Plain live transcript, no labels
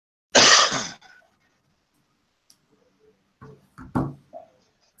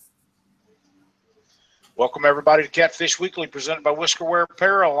Welcome, everybody, to Catfish Weekly, presented by Whiskerware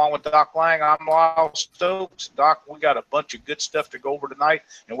Apparel. Along with Doc Lang, I'm Lyle Stokes. Doc, we got a bunch of good stuff to go over tonight,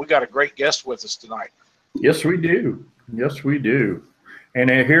 and we got a great guest with us tonight. Yes, we do. Yes, we do. And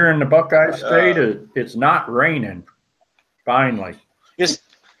here in the Buckeye State, it's not raining, finally.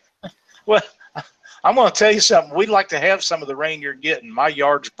 Well, I'm going to tell you something. We'd like to have some of the rain you're getting. My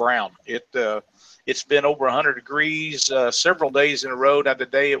yard's brown. It's been over 100 degrees several days in a row. Now,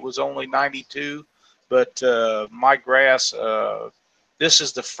 today it was only 92. But my grass, this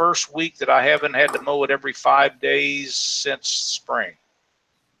is the first week that I haven't had to mow it every 5 days since spring.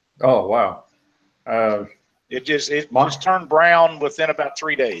 Oh, wow. It just turned brown within about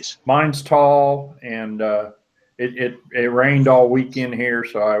 3 days. Mine's tall, and it rained all weekend here,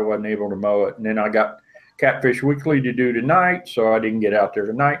 so I wasn't able to mow it. And then I got Catfish Weekly to do tonight, so I didn't get out there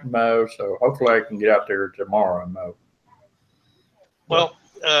tonight and mow. So hopefully I can get out there tomorrow and mow. Well,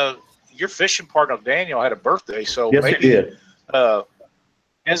 your fishing partner Daniel had a birthday, so yes, maybe he did.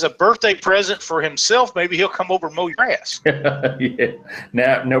 As a birthday present for himself, maybe he'll come over and mow your grass. Yeah.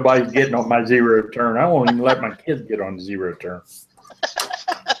 Now nobody's getting on my zero turn. I won't even let my kids get on the zero turn.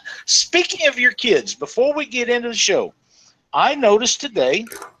 Speaking of your kids, before we get into the show, I noticed today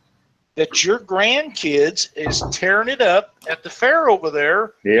that your grandkids is tearing it up at the fair over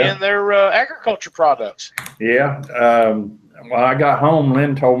there in their agriculture products. Yeah. When I got home,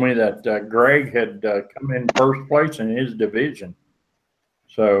 Lynn told me that Greg had come in first place in his division.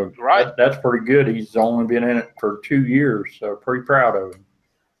 So that's pretty good. He's only been in it for 2 years, so pretty proud of him.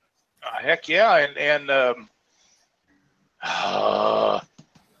 Heck yeah. And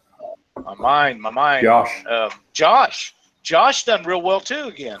my mind. Josh done real well too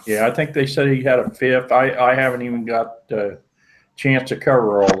again. Yeah, I think they said he had a 5th. I haven't even got a chance to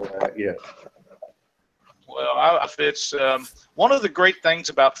cover all of that yet. Well, it's one of the great things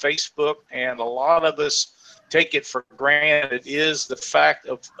about Facebook, and a lot of us take it for granted, is the fact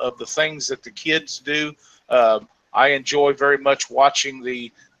of the things that the kids do. I enjoy very much watching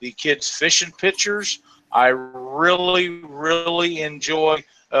the kids' fishing pictures. I really enjoy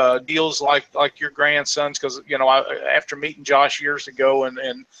deals like your grandsons, because after meeting Josh years ago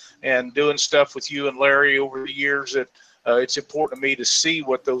and doing stuff with you and Larry over the years, it's important to me to see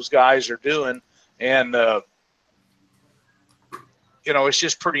what those guys are doing. And, it's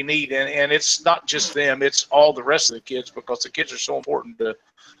just pretty neat. And it's not just them, it's all the rest of the kids, because the kids are so important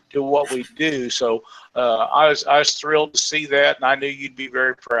to what we do. So I was thrilled to see that, and I knew you'd be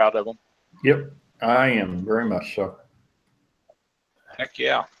very proud of them. Yep, I am very much so. Heck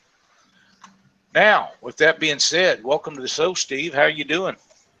yeah. Now, with that being said, welcome to the show, Steve. How are you doing?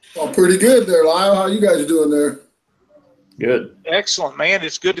 Oh, pretty good there, Lyle. How you guys doing there? Good. Excellent, man.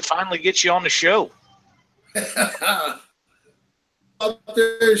 It's good to finally get you on the show. Out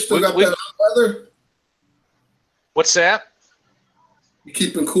there, you still got that hot weather? What's that? You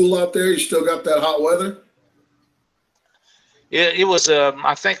keeping cool out there? You still got that hot weather? It was,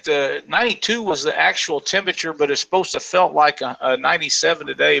 I think the 92 was the actual temperature, but it's supposed to felt like a 97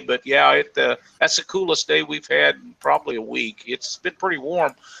 today. But yeah, that's the coolest day we've had in probably a week. It's been pretty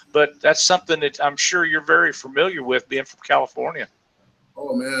warm, but that's something that I'm sure you're very familiar with, being from California.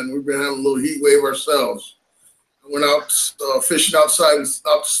 Oh man, we've been having a little heat wave ourselves. I went out fishing outside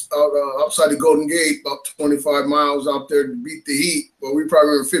the Golden Gate, about 25 miles out there to beat the heat. But we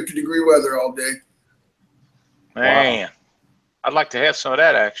probably were 50-degree weather all day. Man. Wow. I'd like to have some of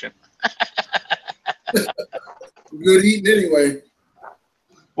that action. Good eating anyway.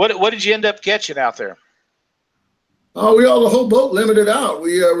 What did you end up catching out there? Oh, the whole boat limited out.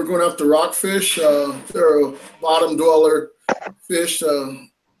 We were going after rockfish. They're a bottom dweller fish,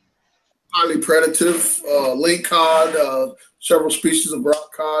 highly predative, link cod, several species of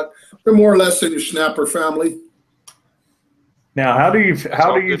rock cod. They're more or less in your snapper family. Now, how do you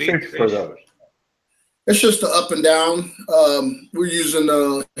fish for those? It's just a up and down. We're using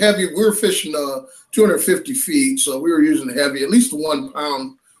heavy. We're fishing 250 feet, so we were using heavy, at least a 1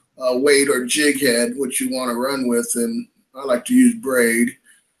 pound weight or jig head, which you want to run with, and I like to use braid.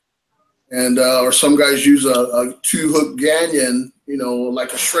 And or some guys use a 2-hook gannion,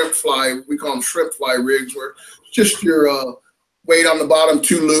 like a shrimp fly. We call them shrimp fly rigs, where just your weight on the bottom,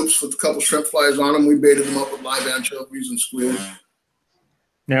 2 loops with a couple shrimp flies on them. We baited them up with live anchovies and squid.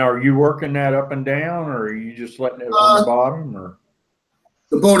 Now, are you working that up and down, or are you just letting it on the bottom? Or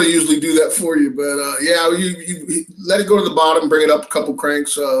the boat will usually do that for you, but yeah, you let it go to the bottom, bring it up a couple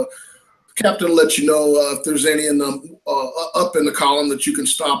cranks. The captain will let you know if there's any in the up in the column that you can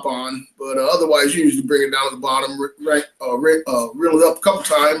stop on. But otherwise, you usually bring it down to the bottom, reel it up a couple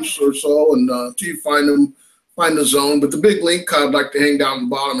times or so, and until you find the zone. But the big link cod like to hang down the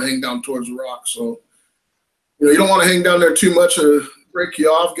bottom, hang down towards the rock. So you don't want to hang down there too much or break you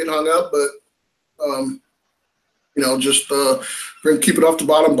off, get hung up, but just keep it off the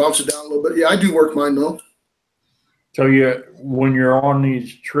bottom, bounce it down a little bit. Yeah, I do work mine though. So when you're on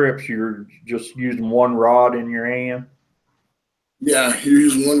these trips, you're just using one rod in your hand? Yeah, you're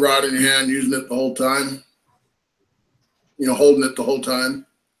using one rod in your hand, using it the whole time. Holding it the whole time.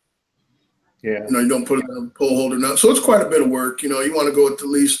 Yeah. You don't put it in a pole holder nut. So it's quite a bit of work. You want to go with at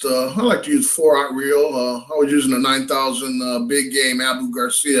least, I like to use 4/0 reel. I was using a 9,000 big game Abu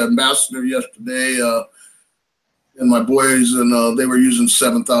Garcia Ambassador yesterday. And my boys, and they were using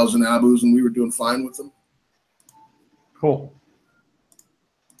 7,000 Abus, and we were doing fine with them. Cool.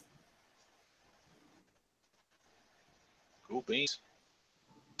 Cool beans.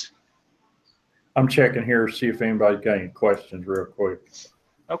 I'm checking here to see if anybody's got any questions real quick.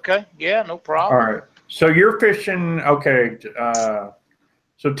 Okay. Yeah, no problem. All right. So you're fishing. Okay.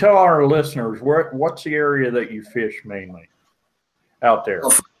 So tell our listeners what's the area that you fish mainly out there?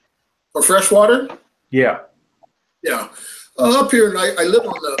 For freshwater? Yeah. Yeah. Up here, and I live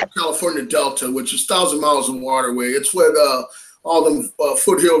on the California Delta, which is 1,000 miles of waterway. It's what all the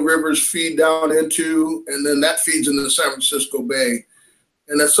foothill rivers feed down into, and then that feeds into the San Francisco Bay.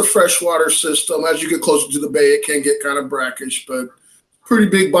 And it's a freshwater system. As you get closer to the bay, it can get kind of brackish, but pretty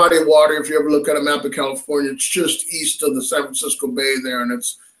big body of water. If you ever look at a map of California, it's just east of the San Francisco Bay there, and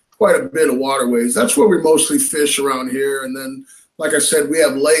it's quite a bit of waterways. That's where we mostly fish around here. And then, like I said, we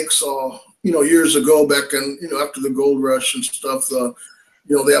have lakes years ago back in, after the gold rush and stuff,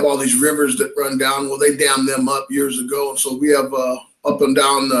 they have all these rivers that run down. Well, they dammed them up years ago. And so we have up and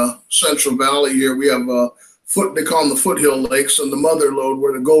down the Central Valley here, we have they call them the foothill lakes and the mother lode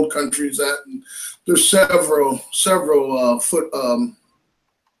where the gold country's at. And there's several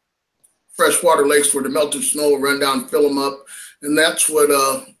freshwater lakes where the melted snow will run down, fill them up. And that's what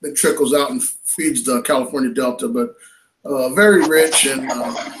it trickles out and feeds the California Delta. But very rich and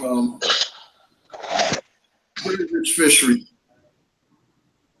very rich fishery.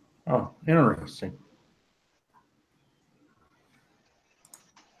 Oh, interesting.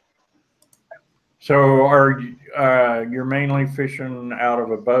 So are you're mainly fishing out of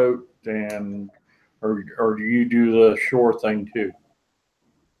a boat, or do you do the shore thing too?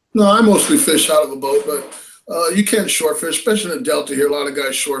 No, I mostly fish out of a boat, but you can shore fish, especially in the Delta here. A lot of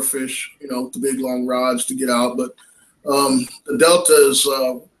guys shore fish, with the big long rods to get out. But the Delta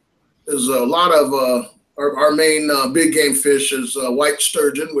is a lot of our main big game fish is white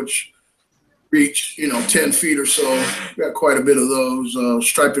sturgeon, which reach 10 feet or so. We've got quite a bit of those.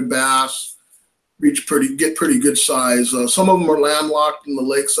 Striped bass get pretty good size. Some of them are landlocked in the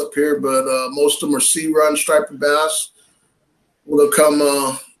lakes up here, but most of them are sea run striped bass. Well, they'll come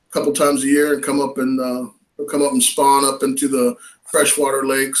a couple times a year and come up and spawn up into the freshwater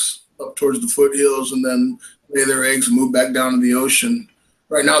lakes up towards the foothills, and then lay their eggs and move back down to the ocean.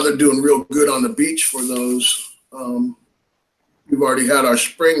 Right now, they're doing real good on the beach for those. We've already had our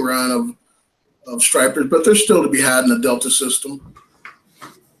spring run of stripers, but they're still to be had in the Delta system.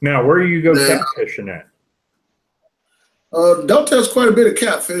 Now, where do you go catfishing at? Delta has quite a bit of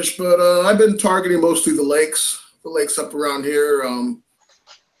catfish, but I've been targeting mostly the lakes up around here.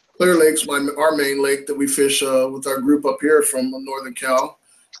 Clear Lake's our main lake that we fish with our group up here from Northern Cal.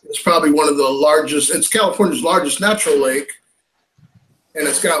 It's probably one of the largest. It's California's largest natural lake, and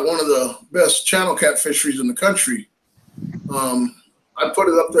it's got one of the best channel cat fisheries in the country. I put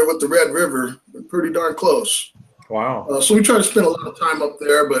it up there with the Red River. We're pretty darn close. Wow. So we try to spend a lot of time up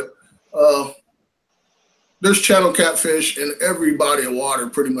there, but there's channel catfish in every body of water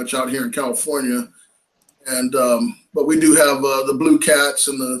pretty much out here in California. And but we do have the blue cats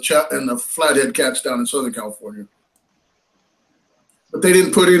and the flathead cats down in Southern California. But they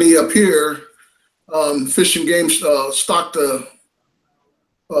didn't put any up here. Fish and Game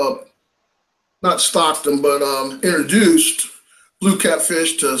introduced blue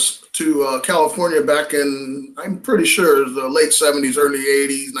catfish to California back in, I'm pretty sure, the late 70s, early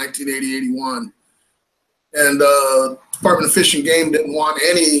 80s, 1980, 81. And Department of Fish and Game didn't want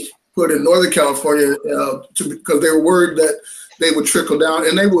any put in Northern California because they were worried that they would trickle down,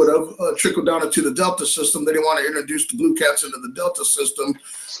 and they would have trickled down into the Delta system. They didn't want to introduce the blue cats into the Delta system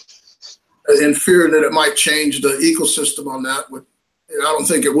in fear that it might change the ecosystem on that. I don't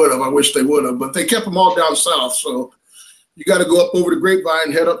think it would have. I wish they would have, but they kept them all down south. So you got to go up over the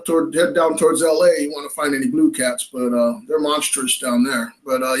Grapevine, head down towards LA. You want to find any blue cats, but they're monstrous down there.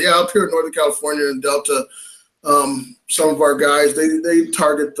 But yeah, up here in Northern California and Delta, some of our guys they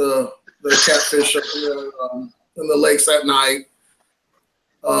target the catfish up in the lakes at night.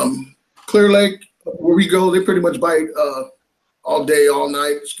 Clear Lake, where we go, they pretty much bite all day, all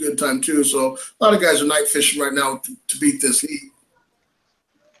night. It's a good time too. So a lot of guys are night fishing right now to beat this heat.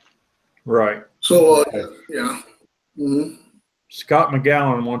 Right. So yeah. Mm-hmm. Scott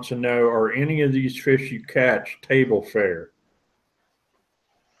McGowan wants to know, are any of these fish you catch table fare?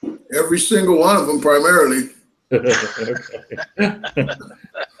 Every single one of them, primarily.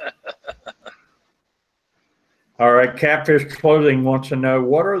 All right. Catfish Clothing wants to know,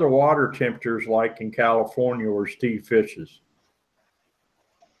 what are the water temperatures like in California where Steve fishes?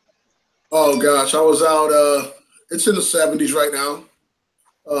 Oh gosh, I was out. It's in the 70s right now.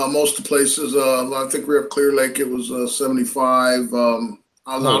 Most of the places. I think we're at Clear Lake. It was 75.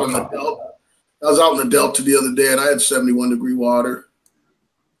 I was out in the Delta. I was out in the Delta the other day, and I had 71-degree water.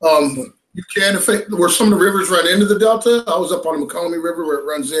 You can, where some of the rivers run into the Delta. I was up on the McCombie River where it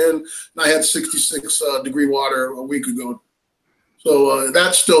runs in, and I had 66-degree water a week ago. So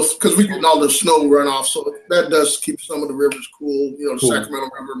that's still, because we get all the snow runoff, so that does keep some of the rivers cool. You know, the Sacramento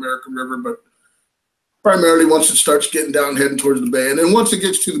River, American River, but primarily once it starts getting down, heading towards the bay, and then once it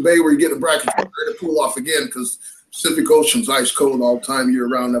gets to the bay where you get in the bracket, it's ready to cool off again because Pacific Ocean's ice cold all the time year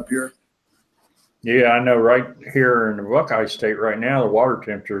round up here. Yeah, I know. Right here in the Buckeye State right now, the water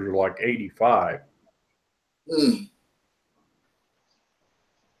temperatures are like 85.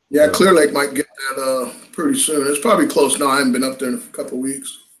 Yeah, Clear Lake might get that pretty soon. It's probably close now. I haven't been up there in a couple of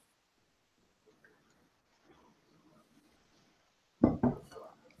weeks.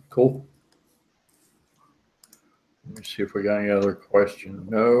 Cool. Let me see if we got any other questions.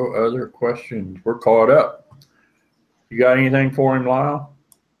 No other questions. We're caught up. You got anything for him, Lyle?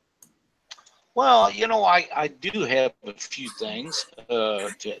 Well, you know, I do have a few things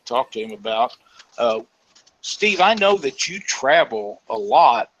to talk to him about. Steve, I know that you travel a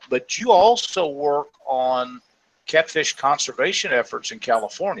lot, but you also work on catfish conservation efforts in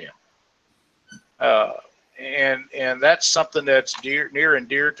California. And that's something that's near and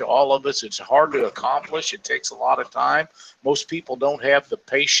dear to all of us. It's hard to accomplish. It takes a lot of time. Most people don't have the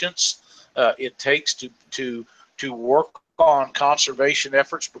patience it takes to work on conservation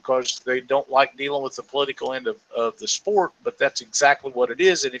efforts because they don't like dealing with the political end of the sport, but that's exactly what it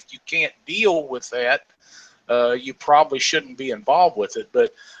is. And if you can't deal with that, you probably shouldn't be involved with it.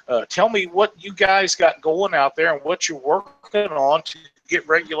 But tell me what you guys got going out there and what you're working on to get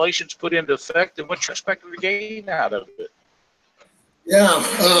regulations put into effect and what you're expecting to gain out of it. Yeah,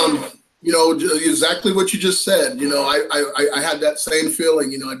 you know, exactly what you just said. You know, I had that same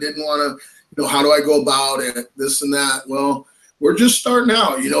feeling. You know, I didn't want to, you know, how do I go about it, this and that. Well, we're just starting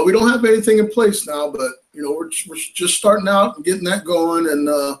out. You know, we don't have anything in place now, but, you know, we're just starting out and getting that going and,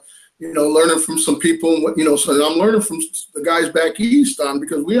 you know, learning from some people. You know, so I'm learning from the guys back east on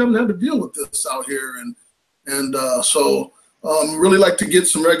because we haven't had to deal with this out here. And so really like to get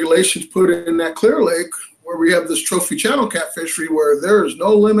some regulations put in that Clear Lake where we have this trophy channel catfishery where there is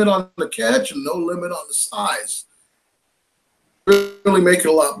no limit on the catch and no limit on the size. Really make it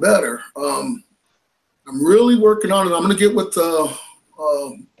a lot better. I'm really working on it. I'm going to get with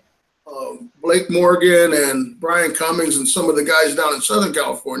Blake Morgan and Brian Cummings and some of the guys down in Southern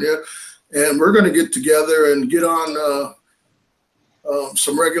California, and we're going to get together and get on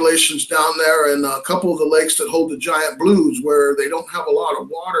some regulations down there and a couple of the lakes that hold the giant blues where they don't have a lot of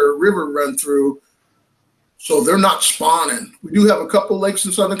water, river run through, so they're not spawning. We do have a couple of lakes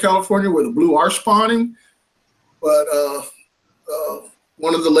in Southern California where the blue are spawning, but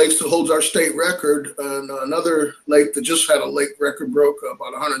one of the lakes that holds our state record and another lake that just had a lake record broke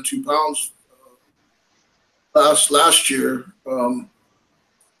about 102 pounds last year.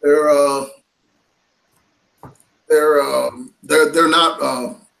 They're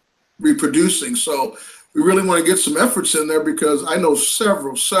not reproducing. So we really want to get some efforts in there because I know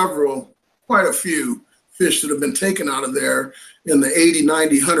quite a few fish that have been taken out of there in the 80,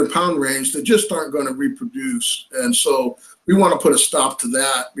 90, 100-pound range that just aren't going to reproduce. And so we want to put a stop to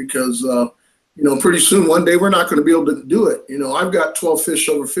that because, you know, pretty soon, one day, we're not going to be able to do it. You know, I've got 12 fish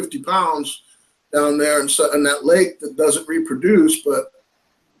over 50 pounds down there in that lake that doesn't reproduce, but,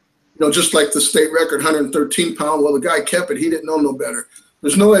 you know, just like the state record, 113-pound, well, the guy kept it. He didn't know no better.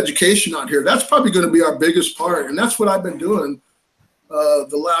 There's no education out here. That's probably going to be our biggest part, and that's what I've been doing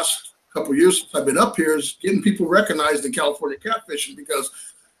the last couple of years since I've been up here is getting people recognized in California catfishing because,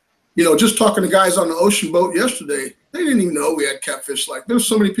 you know, just talking to guys on the ocean boat yesterday, they didn't even know we had catfish. Like there's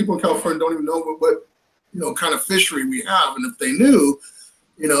so many people in California don't even know what you know, kind of fishery we have. And if they knew,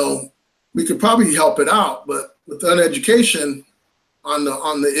 you know, we could probably help it out. But with uneducation on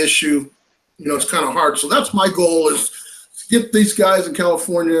the issue, you know, it's kind of hard. So that's my goal is to get these guys in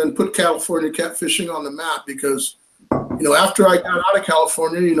California and put California catfishing on the map because, you know, after I got out of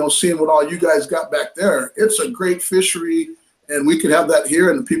California, you know, seeing what all you guys got back there, it's a great fishery. and we could have that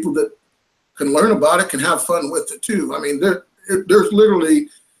here, and the people that can learn about it can have fun with it too. I mean, there's literally,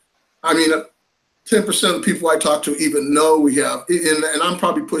 I mean, 10% of the people I talk to even know we have, and I'm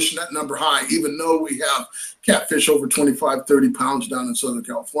probably pushing that number high, even though we have catfish over 25, 30 pounds down in Southern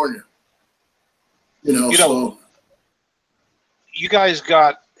California. So. You guys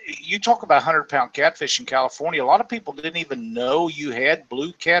you talk about 100-pound catfish in California. A lot of people didn't even know you had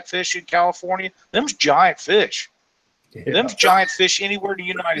blue catfish in California. Them's giant fish. Yeah. Them's giant fish anywhere in the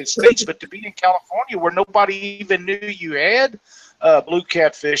United States, but to be in California where nobody even knew you had blue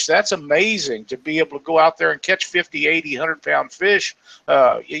catfish, that's amazing to be able to go out there and catch 50, 80, 100-pound fish.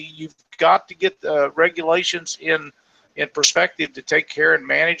 You've got to get regulations in perspective to take care and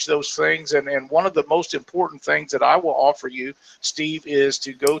manage those things. And one of the most important things that I will offer you, Steve, is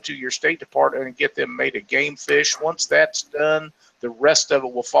to go to your State Department and get them made a game fish. Once that's done, the rest of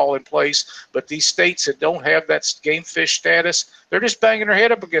it will fall in place. But these states that don't have that game fish status, they're just banging their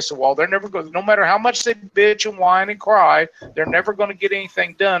head up against the wall. They're never going, no matter how much they bitch and whine and cry, they're never going to get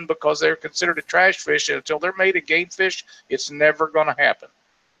anything done because they're considered a trash fish. And until they're made a game fish, it's never going to happen.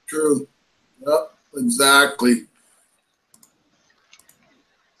 True. Yep, exactly.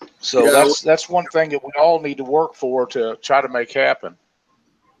 So that's one thing that we all need to work for to try to make happen.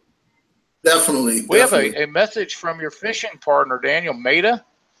 Definitely. We have a message from your fishing partner, Daniel Mata.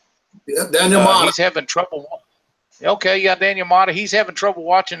 Yeah, Daniel Mata. He's having trouble. Okay, yeah, Daniel Mata. He's having trouble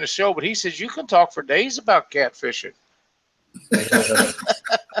watching the show, but he says you can talk for days about catfishing. That's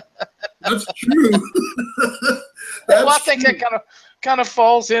true. Well, I think that kind of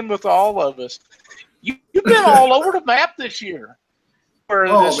falls in with all of us. You've been all over the map this year.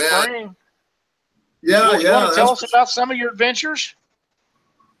 This spring. Yeah, you want to tell us about some of your adventures?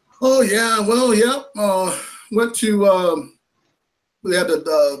 Oh yeah, well, yeah. Went to we had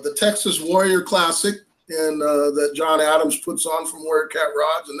the Texas Warrior Classic, and that John Adams puts on from Warrior Cat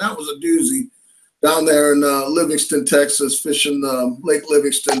Rods, and that was a doozy down there in Livingston, Texas, fishing Lake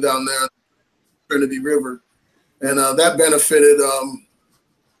Livingston down there, Trinity River, and that benefited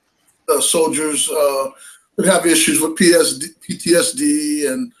the soldiers. Would have issues with PTSD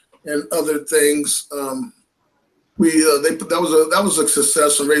and other things. That was a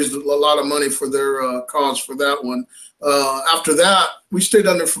success and raised a lot of money for their cause for that one. After that, we stayed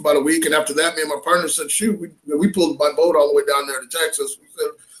down there for about a week, and after that, me and my partner said, "Shoot, we pulled my boat all the way down there to Texas." We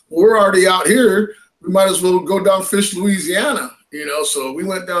said, "Well, we're already out here. We might as well go down fish Louisiana." So we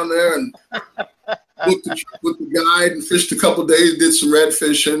went down there and with the guide and fished a couple of days, did some red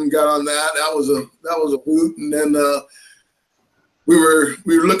fishing, got on that. That was a hoot. And then we were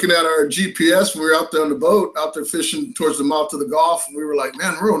looking at our GPS. We were out there on the boat, out there fishing towards the mouth of the Gulf, and we were like,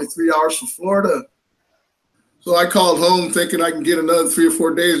 "Man, we're only 3 hours from Florida." So I called home thinking I can get another 3 or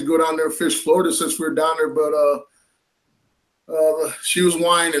 4 days to go down there and fish Florida since we were down there, but she was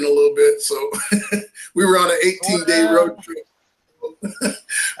whining a little bit, so we were on an 18-day road trip.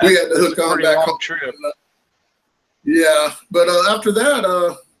 We had to hook on back home. Trip. Yeah, but after that,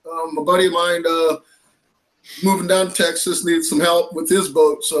 a buddy of mine moving down to Texas needed some help with his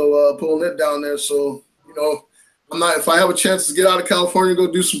boat, so pulling it down there. So if I have a chance to get out of California,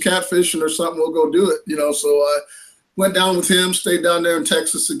 go do some catfishing or something, we'll go do it. So I went down with him, stayed down there in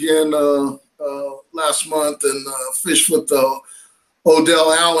Texas again last month, and fished with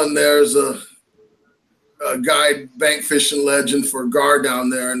Odell Allen. There's a guide bank fishing legend for gar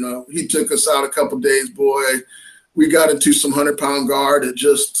down there, and he took us out a couple days. Boy, we got into some 100-pound gar.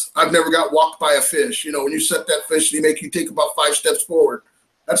 I've never got walked by a fish. When you set that fish, they make you take about 5 steps forward.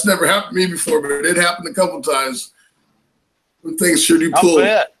 That's never happened to me before, but it happened a couple times. When things sure do pull. I'll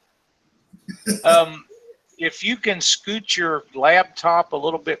bet. If you can scoot your laptop a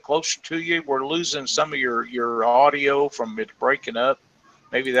little bit closer to you, we're losing some of your audio from it breaking up.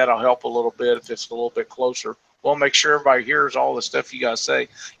 Maybe that'll help a little bit if it's a little bit closer. We'll make sure everybody hears all the stuff you guys say.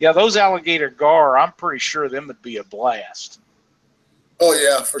 Yeah, those alligator gar, I'm pretty sure them would be a blast. Oh,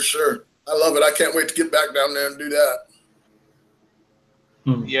 yeah, for sure. I love it. I can't wait to get back down there and do that.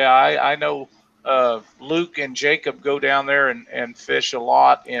 Yeah, I know Luke and Jacob go down there and fish a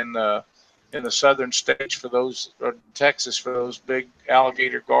lot in the southern states for those, or Texas for those big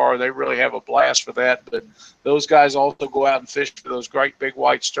alligator gar. They really have a blast for that. But those guys also go out and fish for those great big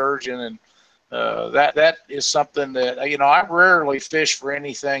white sturgeon, and that is something that I rarely fish for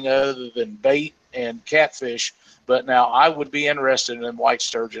anything other than bait and catfish. But now I would be interested in white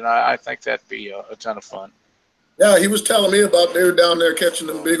sturgeon. I think that'd be a ton of fun. Yeah, he was telling me about they were down there catching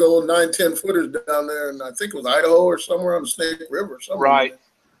them big old 9-10 footers down there, and I think it was Idaho or somewhere on the Snake River. Right.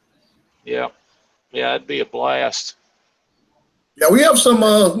 Yeah, it'd be a blast. Yeah, we have some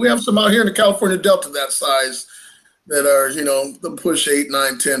out here in the California Delta that size. that are, they'll push 8,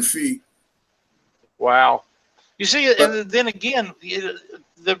 9, 10 feet. Wow. You see, and then again,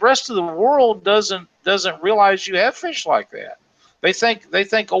 the rest of the world doesn't realize you have fish like that. They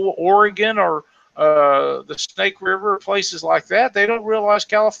think Oregon or the Snake River, places like that. They don't realize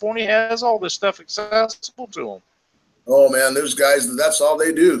California has all this stuff accessible to them. Oh man, there's guys that's all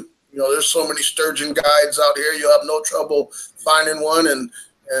they do. There's so many sturgeon guides out here. You'll have no trouble finding one, and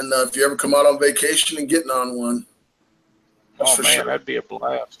if you ever come out on vacation and getting on one, that's for sure. That'd be a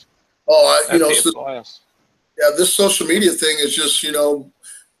blast. Oh, that'd be a blast. Yeah, this social media thing is just,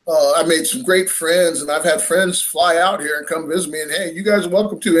 I made some great friends, and I've had friends fly out here and come visit me, and hey, you guys are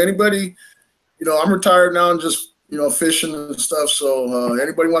welcome to anybody. I'm retired now and just, fishing and stuff. So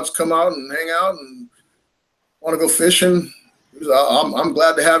anybody wants to come out and hang out and want to go fishing, I'm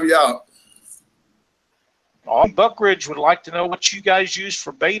glad to have you out. Buckridge would like to know what you guys use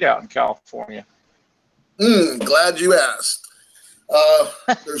for bait out in California. Glad you asked.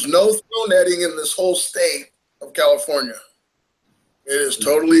 There's no throw netting in this whole state of California. It is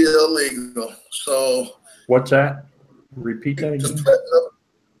totally illegal. So what's that? Repeat that again.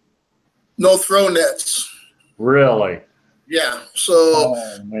 No throw nets. Really? Yeah. So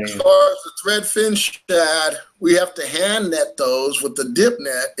as far as the threadfin shad, we have to hand net those with the dip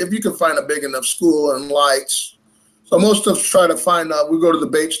net if you can find a big enough school and lights. So most of us try to find we go to the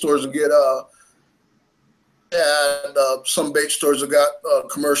bait stores and get some bait stores have got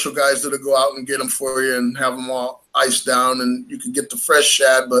commercial guys that'll go out and get them for you and have them all iced down, and you can get the fresh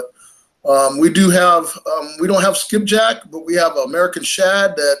shad. But we don't have skipjack, but we have American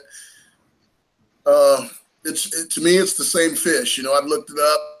shad that to me it's the same fish. I've looked it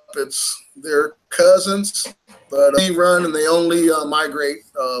up. They're cousins, but they run and they only migrate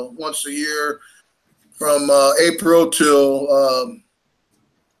once a year from April till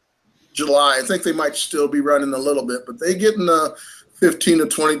July. I think they might still be running a little bit, but they get in the 15 to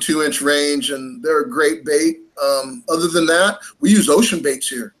 22 inch range, and they're a great bait. Other than that, we use ocean baits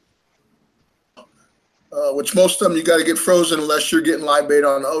here, which most of them you got to get frozen unless you're getting live bait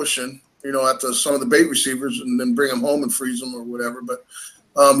on the ocean, at some of the bait receivers, and then bring them home and freeze them or whatever. But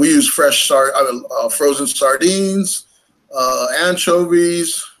we use fresh frozen sardines,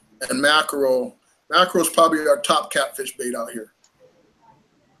 anchovies, and mackerel. Mackerel is probably our top catfish bait out here.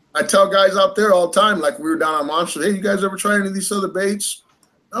 I tell guys out there all the time, like we were down on Monster, hey, you guys ever try any of these other baits?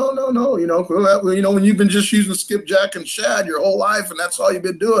 No. When you've been just using skipjack and shad your whole life and that's all you've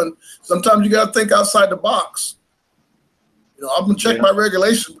been doing, sometimes you got to think outside the box. I'm gonna check my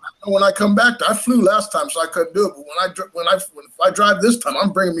regulations. I know when I come back, I flew last time, so I couldn't do it. But if I drive this time,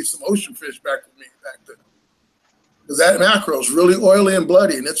 I'm bringing me some ocean fish back with me back there. Because that mackerel is really oily and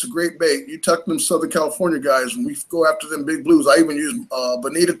bloody, and it's a great bait. You tuck them Southern California guys, when we go after them big blues, I even use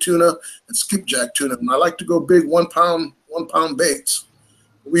bonita tuna and skipjack tuna, and I like to go big 1 pound baits.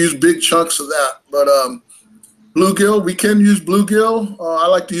 We use big chunks of that. But bluegill, we can use bluegill. I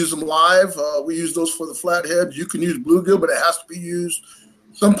like to use them live. We use those for the flathead. You can use bluegill, but it has to be used.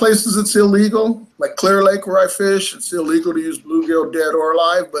 Some places it's illegal, like Clear Lake where I fish. It's illegal to use bluegill dead or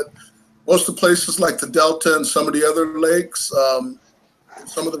alive, but most of the places like the Delta and some of the other lakes,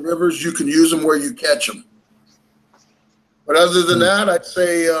 some of the rivers, you can use them where you catch them. But other than that, I'd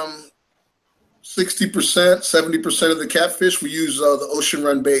say 60%, 70% of the catfish, we use the ocean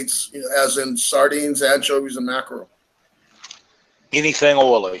run baits, as in sardines, anchovies, and mackerel. Anything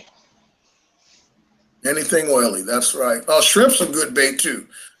oily. Anything oily, that's right. Shrimp's a good bait too.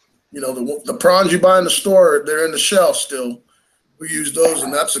 The prawns you buy in the store, they're in the shell still. We use those,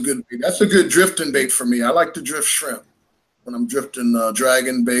 and that's a good bait. That's a good drifting bait for me. I like to drift shrimp when I'm drifting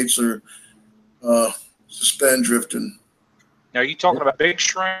dragon baits or suspend drifting. Now, are you talking about big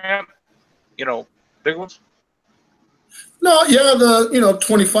shrimp? Big ones? No, yeah,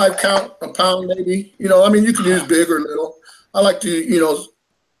 25 count a pound maybe. You can use big or little. I like to,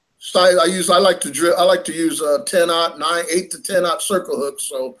 I like to use 8 to 10 aught circle hooks.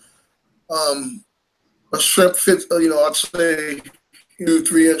 So a shrimp fits, I'd say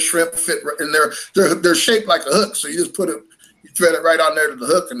 2-3 inch shrimp fit in there. They're shaped like a hook, so you just you thread it right on there to the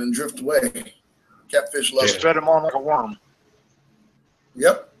hook and then drift away. Catfish love it. Just thread them on like a worm.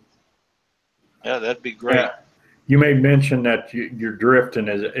 Yep. Yeah, that'd be great. You may mention that you're drifting.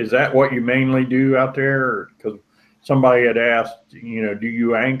 Is that what you mainly do out there? Because somebody had asked, do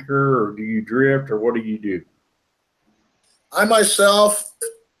you anchor or do you drift or what do you do? I myself,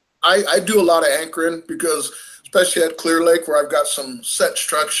 I do a lot of anchoring because especially at Clear Lake where I've got some set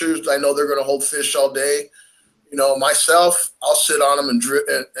structures, I know they're going to hold fish all day. Myself, I'll sit on them and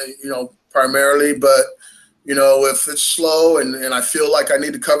drift, primarily. But, if it's slow and I feel like I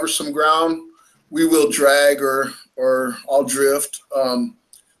need to cover some ground, we will drag or or I'll drift. I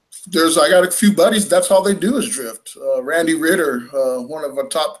got a few buddies. That's all they do is drift. Randy Ritter, one of our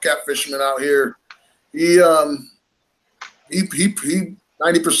top catfishermen out here, he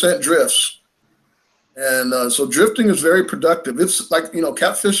 90% drifts. And so drifting is very productive. It's like,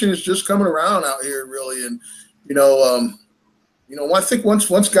 catfishing is just coming around out here really. And, I think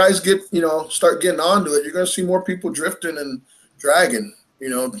once guys get, start getting onto it, you're going to see more people drifting and dragging.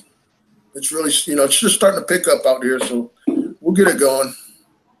 It's really, it's just starting to pick up out here. So we'll get it going.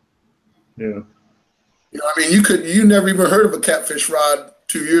 Yeah. You never even heard of a catfish rod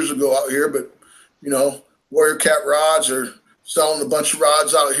 2 years ago out here, but, Warrior Cat Rods are selling a bunch of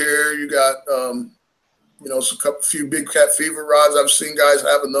rods out here. You got, a few big Cat Fever rods. I've seen guys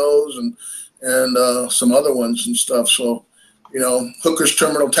having those and some other ones and stuff. So, Hooker's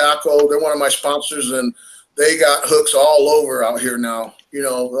Terminal Tackle, they're one of my sponsors, and they got hooks all over out here now.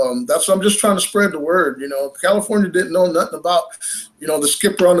 That's what I'm just trying to spread the word. California didn't know nothing about, the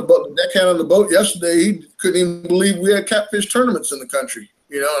skipper on the boat, the deckhand on the boat yesterday. He couldn't even believe we had catfish tournaments in the country.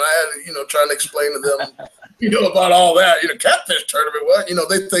 And I had, trying to explain to them, about all that. Catfish tournament, what?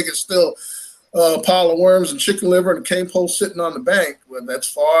 They think it's still a pile of worms and chicken liver and a cane pole sitting on the bank. Well, that's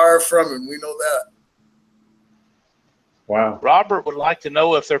far from it. We know that. Wow. Robert would like to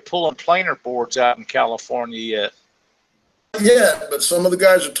know if they're pulling planer boards out in California yet. Yeah, but some of the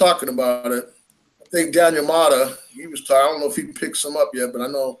guys are talking about it. I think Daniel Mata, he was talking. I don't know if he picked some up yet, but I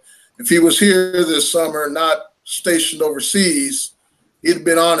know if he was here this summer, not stationed overseas, he'd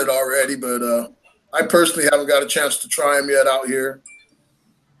been on it already. But I personally haven't got a chance to try them yet out here.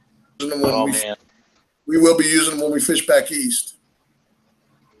 Man. We will be using them when we fish back east.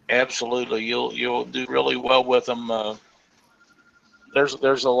 Absolutely, you'll do really well with them.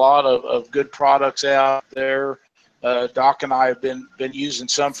 There's a lot of good products out there. Doc and I have been using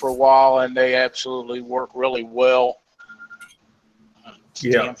some for a while, and they absolutely work really well.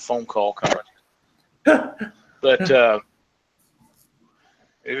 Yeah. Damn phone call coming. But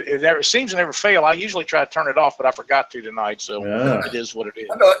it never seems to never fail. I usually try to turn it off, but I forgot to tonight, so It is what it is.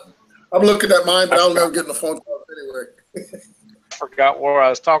 I know it. I'm looking at mine, but I'll never get in the phone call anyway. I forgot what I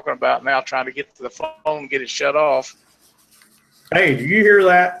was talking about now, trying to get to the phone and get it shut off. Hey, did you hear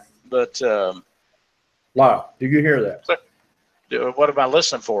that? But Lyle, did you hear that? What am I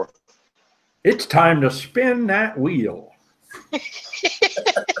listening for? It's time to spin that wheel.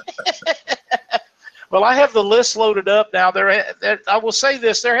 Well, I have the list loaded up now. I will say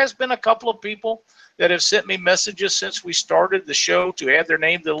this: there has been a couple of people that have sent me messages since we started the show to add their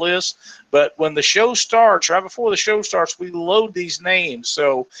name to the list. But when the show starts, right before the show starts, we load these names.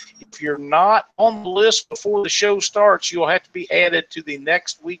 So if you're not on the list before the show starts, you'll have to be added to the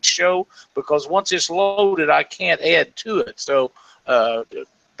next week's show, because once it's loaded, I can't add to it. So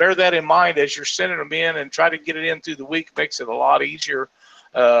bear that in mind as you're sending them in, and try to get it in through the week. It makes it a lot easier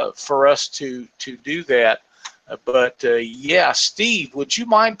for us to do that. But yeah, Steve, would you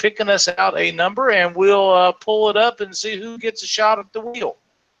mind picking us out a number, and we'll pull it up and see who gets a shot at the wheel?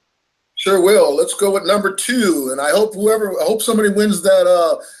 Sure will. Let's go with number 2, and I hope somebody wins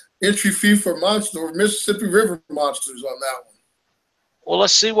that entry fee for Mississippi River Monsters on that one. Well,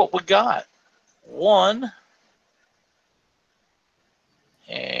 let's see what we got. 1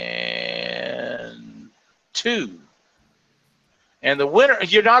 and 2, and the winner,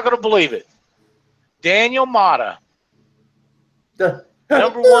 you're not going to believe it, Daniel Mata,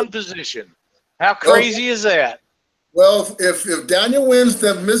 number 1 position. How crazy is that? Well, if Daniel wins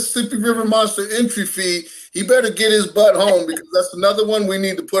the Mississippi River Monster entry fee, he better get his butt home, because that's another one we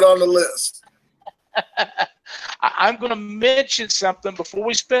need to put on the list. I'm going to mention something before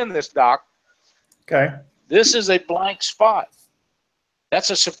we spin this, Doc. Okay. This is a blank spot.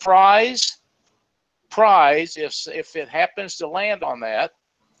 That's a surprise prize if it happens to land on that.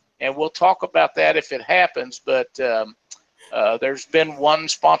 And we'll talk about that if it happens. But there's been one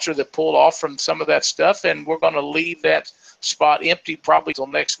sponsor that pulled off from some of that stuff, and we're going to leave that spot empty probably till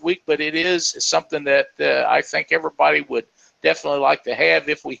next week. But it is something that I think everybody would definitely like to have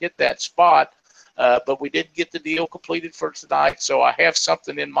if we hit that spot. But we did get the deal completed for tonight, so I have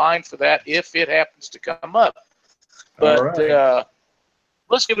something in mind for that if it happens to come up. But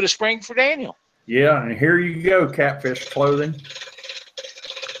let's give it a spring for Daniel. Yeah, and here you go, Catfish Clothing.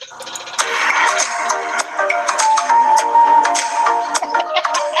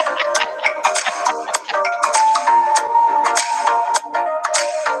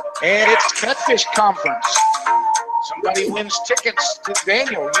 And it's Catfish Conference. Somebody wins tickets to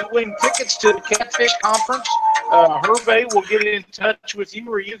Daniel. You win tickets to the Catfish Conference. Hervé will get in touch with you,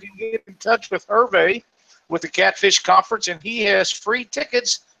 or you can get in touch with Hervé with the Catfish Conference, and he has free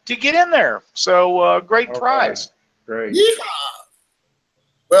tickets to get in there. So great prize. Great. Yeehaw!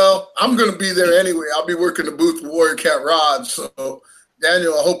 Well, I'm going to be there anyway. I'll be working the booth with Warrior Cat Rod. So,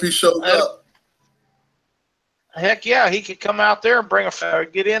 Daniel, I hope he shows up. Heck yeah, he could come out there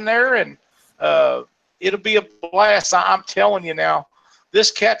and get in there, and it'll be a blast. I'm telling you now,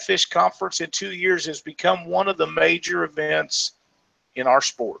 this Catfish Conference in 2 years has become one of the major events in our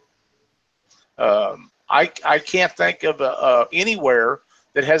sport. I can't think of anywhere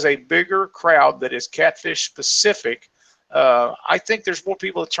that has a bigger crowd that is catfish specific. I think there's more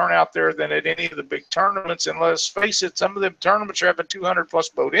people that turn out there than at any of the big tournaments, and let's face it, some of them tournaments are having 200 plus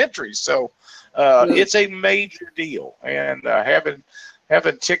boat entries. So it's a major deal, and having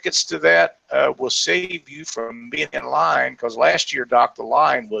tickets to that will save you from being in line, because last year, Doc, the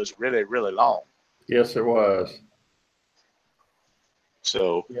line was really, really long. Yes, it was.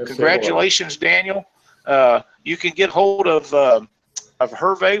 So yes, congratulations, Daniel. You can get hold of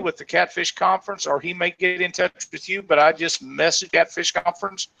Hervé with the Catfish Conference, or he may get in touch with you, but I just message Catfish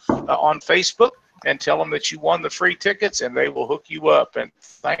Conference on Facebook and tell them that you won the free tickets, and they will hook you up. And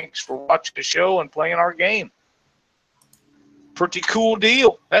thanks for watching the show and playing our game. Pretty cool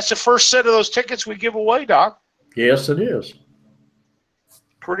deal. That's the first set of those tickets we give away, Doc. Yes, it is.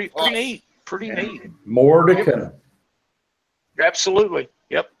 Pretty neat. Pretty neat. More to come. Absolutely.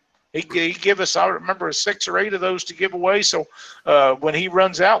 Yep. He give us, I remember, 6 or 8 of those to give away. So when he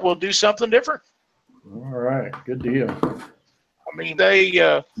runs out, we'll do something different. All right. Good deal. I mean,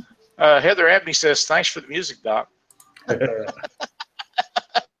 Heather Abney says, thanks for the music, Doc.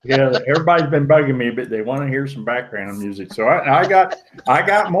 Yeah, everybody's been bugging me, but they want to hear some background music. So I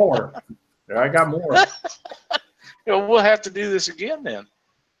got more. I got more. We'll have to do this again then.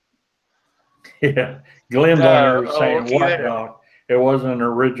 Yeah. Glenn's on here saying, okay, what now? It wasn't an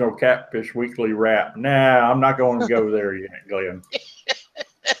original Catfish Weekly rap. Nah, I'm not going to go there yet, Glenn.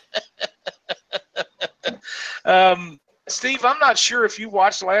 Steve, I'm not sure if you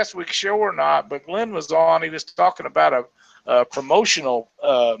watched last week's show or not, but Glenn was on. He was talking about a promotional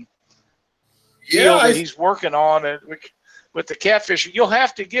deal that he's working on with the Catfish. You'll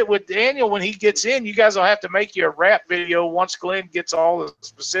have to get with Daniel when he gets in. You guys will have to make you a rap video once Glenn gets all the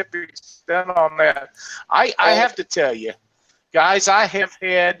specifics done on that. I have to tell you, guys, I have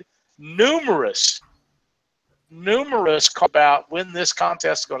had numerous about when this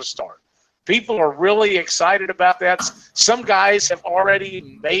contest is going to start. People are really excited about that. Some guys have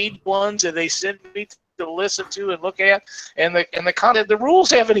already made ones that they send me to listen to and look at, and the content, the rules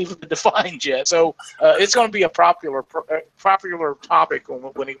haven't even been defined yet. So it's going to be a popular topic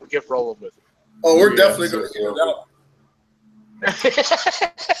when we get rolling with it. Oh, we're definitely going to get it out.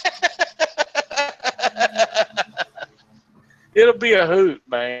 It'll be a hoot,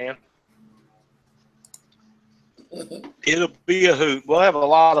 man. It'll be a hoot. We'll have a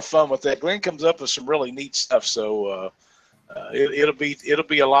lot of fun with that. Glenn comes up with some really neat stuff, so it'll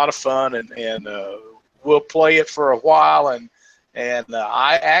be a lot of fun, and we'll play it for a while, and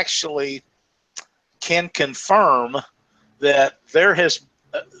I actually can confirm that there has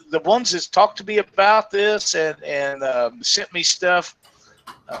the ones that's talked to me about this and sent me stuff.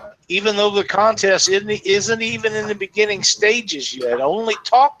 Even though the contest isn't even in the beginning stages yet, only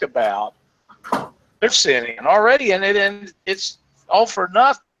talked about, they're sending it already, and it's all for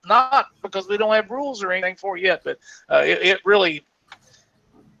not because we don't have rules or anything for it yet, but it really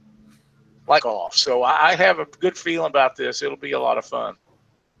like off. So I have a good feeling about this. It'll be a lot of fun.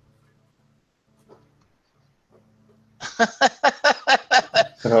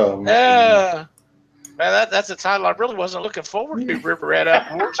 Oh, man. Man, that's a title I really wasn't looking forward to, River Rat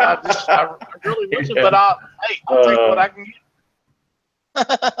Outdoors. I really wasn't, but I'll take what I can get.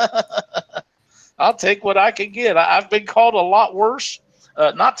 I'll take what I can get. I've been called a lot worse.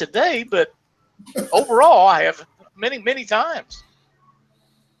 Not today, but overall, I have many times.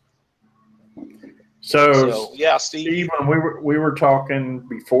 So yeah, Steve, when we were talking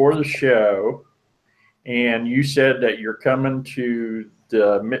before the show, and you said that you're coming to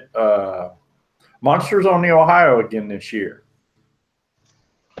the Monsters on the Ohio again this year.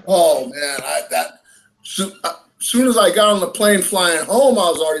 Oh man, soon as I got on the plane flying home, I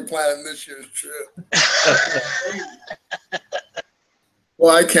was already planning this year's trip.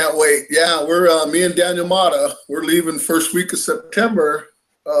 Well, I can't wait. Yeah, we're me and Daniel Mata. We're leaving first week of September,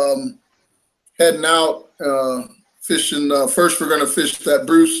 heading out fishing. First, we're going to fish that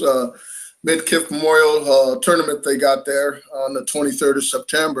Bruce Midkiff Memorial tournament they got there on the 23rd of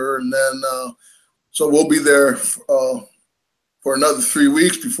September, and then so we'll be there for another 3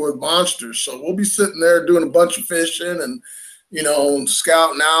 weeks before the Monsters. So we'll be sitting there doing a bunch of fishing and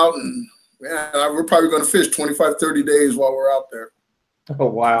scouting out, and we're probably going to fish 25, 30 days while we're out there. Oh,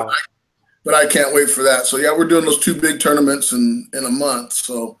 wow. but I can't wait for that. So yeah, we're doing those 2 big tournaments in a month.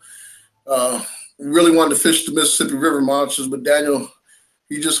 So we really wanted to fish the Mississippi River Monsters, but Daniel,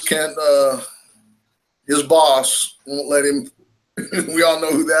 he just can't. His boss won't let him. We all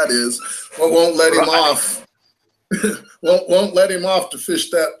know who that is. Won't let him off. won't let him off to fish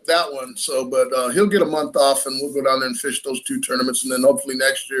that one. So, but he'll get a month off, and we'll go down there and fish those 2 tournaments, and then hopefully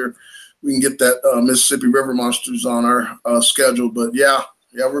next year we can get that Mississippi River Monsters on our schedule. But yeah,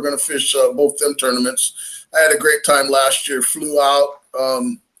 we're gonna fish both them tournaments. I had a great time last year. Flew out.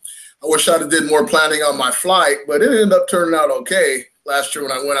 I wish I'd have did more planning on my flight, but it ended up turning out okay last year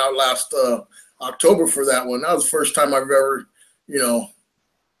when I went out last October for that one. That was the first time I've ever,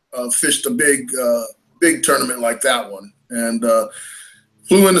 fished a big tournament like that one. And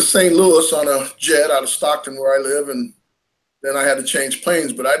flew into St. Louis on a jet out of Stockton where I live, and then I had to change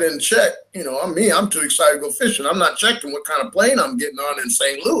planes, but I didn't check. I'm too excited to go fishing. I'm not checking what kind of plane I'm getting on in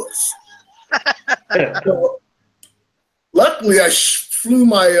St. Louis. So, luckily, I flew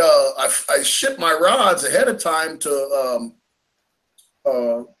my I shipped my rods ahead of time to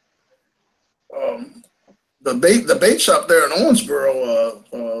the bait shop there in Owensboro,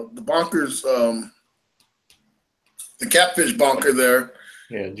 the Bonkers, the Catfish Bonker there.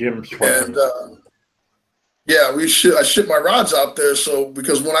 Yeah, Jim's. And I shipped my rods out there. So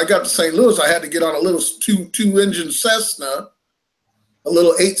because when I got to St. Louis, I had to get on a little two engine Cessna, a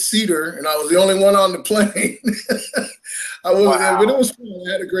little 8-seater, and I was the only one on the plane. But it was fun.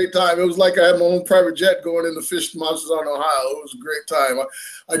 I had a great time. It was like I had my own private jet going into Fish Monsters on Ohio. It was a great time.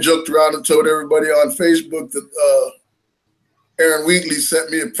 I joked around and told everybody on Facebook that Aaron Wheatley sent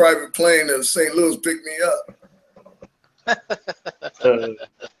me a private plane and St. Louis picked me up. But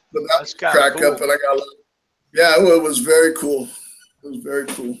that's crack cool. Up, and I got a lot. Yeah, it was very cool. It was very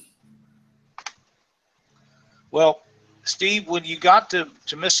cool. Well, Steve, when you got to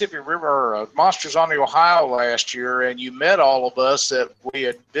Mississippi River Monsters on the Ohio last year, and you met all of us that we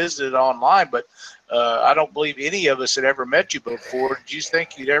had visited online, but I don't believe any of us had ever met you before. Did you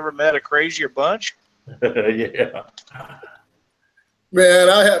think you'd ever met a crazier bunch? Yeah. Man,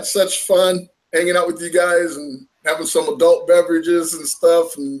 I had such fun hanging out with you guys and having some adult beverages and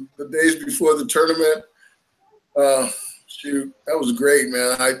stuff, and the days before the tournament. Shoot, that was great,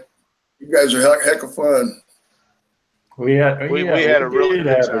 man. You guys are heck of fun. We had a really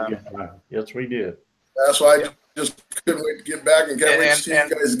good time. Yes, we did. That's why I just couldn't wait to get back and can't wait to see you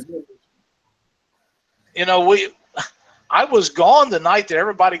guys again. I was gone the night that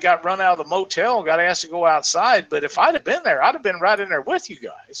everybody got run out of the motel and got asked to go outside. But if I'd have been there, I'd have been right in there with you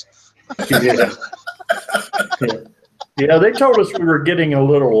guys. Yeah, they told us we were getting a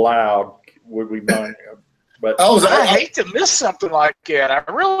little loud. Would we mind? But I hate to miss something like that. I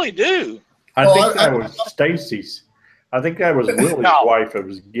really do. I think that was Stacy's. I think that was Willie's wife that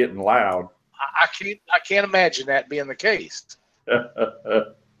was getting loud. I can't imagine that being the case. Dude,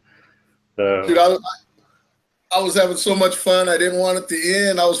 I was having so much fun. I didn't want it to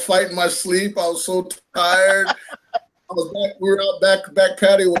end. I was fighting my sleep. I was so tired. We were out back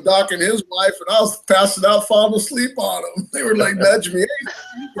patio with Doc and his wife, and I was passing out, falling asleep on them. They were like nudging me.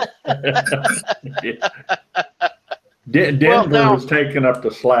 Denver was taking up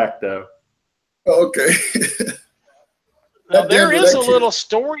the slack, though. Okay. Now, there is a little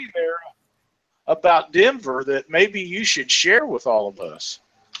story there about Denver that maybe you should share with all of us.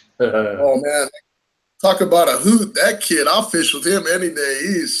 Oh, man. Talk about a hoot. That kid, I'll fish with him any day.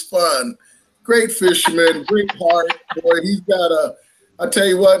 He's fun. Great fisherman, great heart. Boy, he's got I tell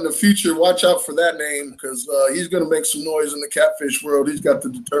you what, in the future, watch out for that name because he's going to make some noise in the catfish world. He's got the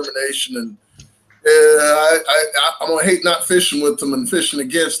determination. And I'm going to hate not fishing with him and fishing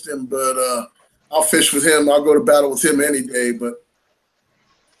against him, but I'll fish with him. I'll go to battle with him any day. But,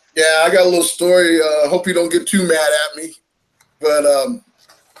 yeah, I got a little story. Hope you don't get too mad at me. But,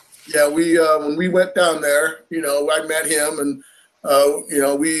 yeah, when we went down there, I met him. And,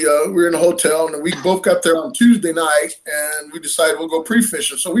 we were in a hotel. And we both got there on Tuesday night. And we decided we'll go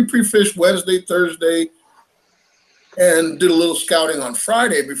pre-fishing. So we pre-fished Wednesday, Thursday, and did a little scouting on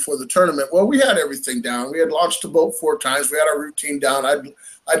Friday before the tournament. Well, we had everything down. We had launched the boat 4 times. We had our routine down.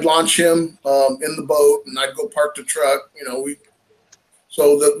 I'd launch him in the boat, and I'd go park the truck.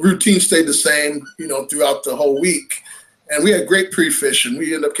 So the routine stayed the same, throughout the whole week. And we had great pre-fishing.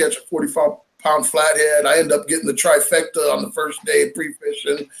 We ended up catching 45-pound flathead. I ended up getting the trifecta on the first day of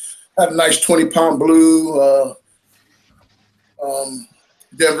pre-fishing. Had a nice 20-pound blue.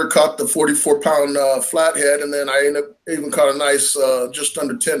 Denver caught the 44-pound flathead, and then I ended up even caught a nice just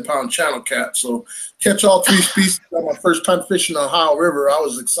under 10-pound channel cat. So catch all 3 species on my first time fishing the Ohio River. I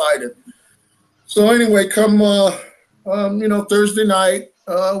was excited. So anyway, come Thursday night,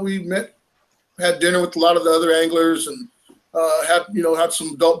 we met had dinner with a lot of the other anglers, and had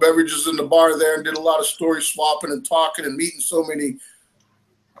some adult beverages in the bar there, and did a lot of story swapping and talking and meeting so many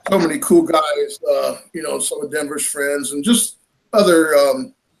cool guys. Some of Denver's friends and just other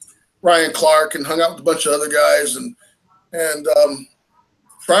Ryan Clark, and hung out with a bunch of other guys. And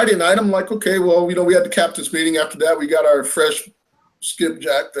Friday night, I'm like, okay, well, we had the captain's meeting. After that, we got our fresh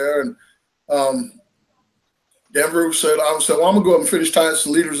skipjack there, and Denver said, well, I'm going to go up and finish tying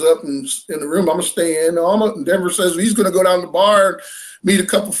some leaders up in the room. I'm going to stay in. And Denver says he's going to go down to the bar and meet a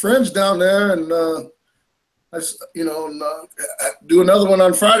couple friends down there, and do another one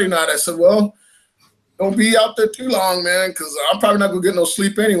on Friday night. I said, well, don't be out there too long, man, because I'm probably not going to get no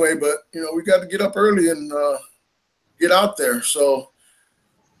sleep anyway. But, we got to get up early and get out there. So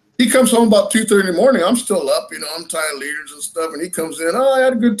he comes home about 2:30 in the morning. I'm still up, I'm tying leaders and stuff. And he comes in, I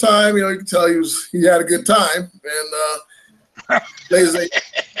had a good time. You can tell he had a good time. And lays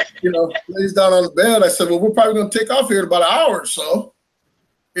down on the bed. I said, well, we're probably going to take off here in about an hour or so.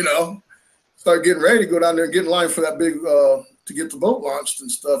 Start getting ready to go down there and get in line for that big, to get the boat launched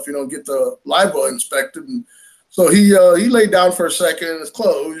and stuff, get the live well inspected. And so he laid down for a second and it's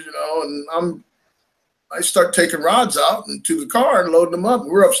closed, and I start taking rods out into the car and loading them up.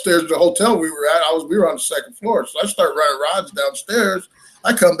 We're upstairs at the hotel we were at. We were on the second floor. So I start running rods downstairs.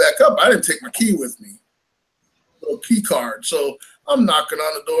 I come back up. I didn't take my key with me, little key card. So I'm knocking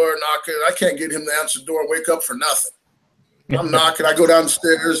on the door, I can't get him to answer the door and wake up for nothing. I'm knocking. I go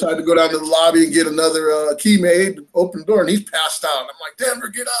downstairs. I had to go down to the lobby and get another key made, open the door, and he's passed out. I'm like, Denver,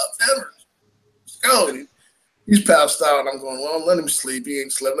 get up, Denver. Let's go. And he's passed out. I'm going, well, let him sleep. He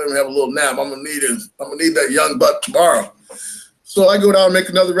ain't slept. Let him have a little nap. I'm gonna need that young buck tomorrow. So I go down and make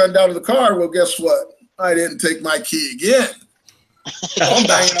another run down to the car. Well, guess what? I didn't take my key again. I'm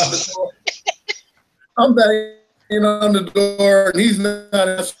banging on the door. And he's not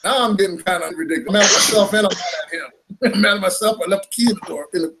answering. Now I'm getting kind of ridiculous. I'm mad at myself and I'm mad at him. I'm mad at myself. I left the key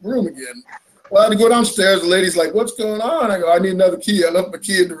in the room again. Well, I had to go downstairs. The lady's like, what's going on? I go, I need another key. I left my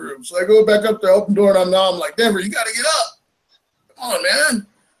key in the room. So I go back up there, open the door, and I'm like, Denver, you got to get up. Come on, man.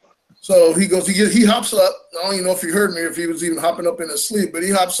 So he goes, he hops up. I don't even know if he heard me, if he was even hopping up in his sleep, but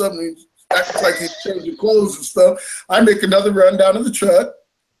he hops up and he acts like he's changing clothes and stuff. I make another run down to the truck.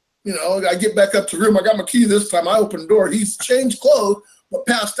 I get back up to the room. I got my key this time. I open the door. He's changed clothes, but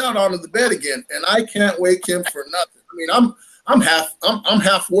passed out onto the bed again. And I can't wake him for nothing. I mean, I'm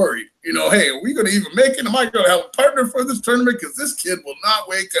half worried. Hey, are we going to even make it? Am I going to have a partner for this tournament? Because this kid will not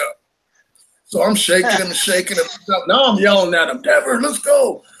wake up. So I'm shaking him and shaking him. Now I'm yelling at him, Denver, let's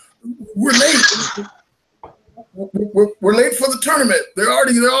go. We're late. We're late for the tournament.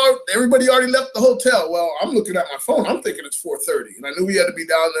 Everybody already left the hotel. Well, I'm looking at my phone. I'm thinking it's 4:30, and I knew we had to be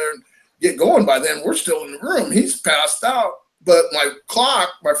down there and get going by then. We're still in the room. He's passed out, but my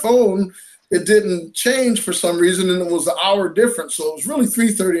phone, it didn't change for some reason, and it was an hour difference. So it was really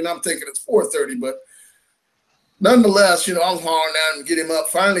 3:30, and I'm thinking it's 4:30. But nonetheless, I was hollering at him to get him up.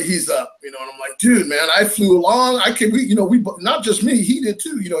 Finally, he's up, and I'm like, dude, man, I flew along. We not just me, he did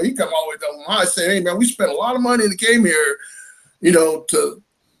too. He come all the way down the line saying, hey, man, we spent a lot of money and came here, to,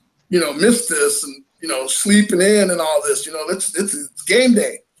 miss this and, sleeping in and all this. It's game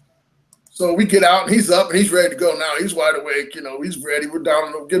day. So we get out and he's up and he's ready to go now. He's wide awake, he's ready. We're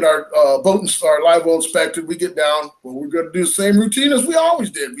down to get our boat and our live well inspected. We get down. Well, we're going to do the same routine as we always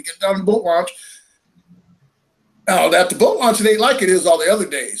did. We get down to the boat launch. Now, at the boat launch, it ain't like it is all the other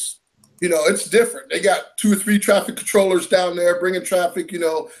days. It's different. They got 2 or 3 traffic controllers down there bringing traffic. They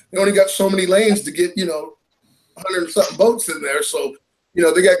only got so many lanes to get, 100 and something boats in there. So,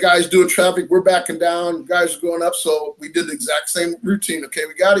 they got guys doing traffic. We're backing down. Guys are going up. So we did the exact same routine. Okay,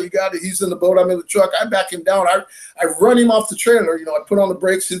 we got it. You got it. He's in the boat. I'm in the truck. I back him down. I run him off the trailer. I put on the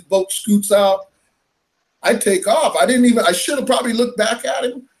brakes. His boat scoots out. I take off. I should have probably looked back at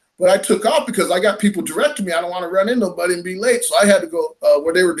him. But I took off because I got people directing me. I don't want to run into nobody and be late. So I had to go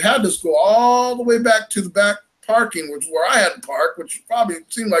where they had us go all the way back to the back parking, which is where I had to park, which probably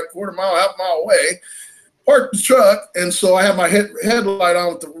seemed like a quarter mile, half mile away. Parked the truck, and so I had my headlight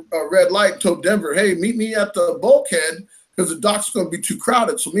on with the red light. Told Denver, hey, meet me at the bulkhead because the dock's going to be too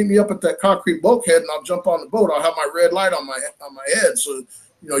crowded. So meet me up at that concrete bulkhead, and I'll jump on the boat. I'll have my red light on my head, so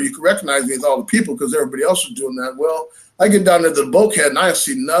you can recognize me with all the people because everybody else was doing that. Well, I get down to the bulkhead and I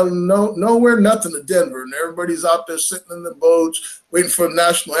see nowhere, nothing to Denver, and everybody's out there sitting in the boats waiting for the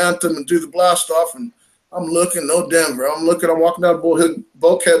national anthem and do the blast off. And I'm looking, no Denver. I'm walking down the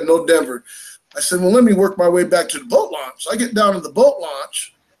bulkhead, no Denver. I said, well, let me work my way back to the boat launch. So I get down to the boat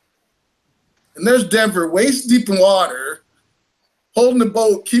launch, and there's Denver waist deep in water, holding the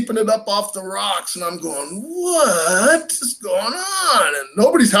boat, keeping it up off the rocks. And I'm going, what is going on? And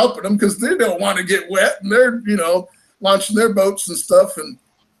nobody's helping them because they don't want to get wet. And they're, launching their boats and stuff. And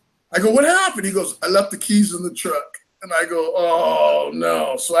I go, what happened? He goes, I left the keys in the truck. And I go, oh,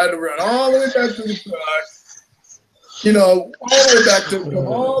 no. So I had to run all the way back to the truck,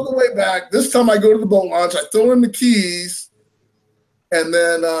 all the way back. This time I go to the boat launch. I throw in the keys. And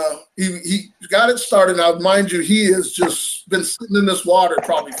then he got it started. Now, mind you, he has just been sitting in this water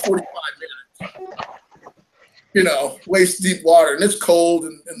probably 45 minutes, waist deep water. And it's cold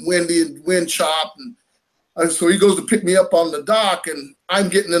and windy and wind chopped. And so he goes to pick me up on the dock, and I'm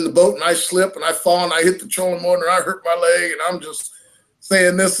getting in the boat, and I slip, and I fall, and I hit the trolling motor, and I hurt my leg, and I'm just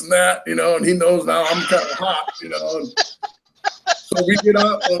saying this and that, and he knows now I'm kind of hot, And so we get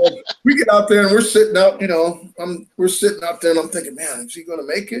out there, and we're sitting out, we're sitting out there, and I'm thinking, man, is he going to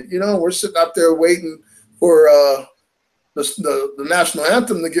make it? We're sitting out there waiting for the national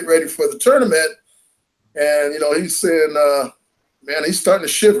anthem to get ready for the tournament. And, he's saying, man, he's starting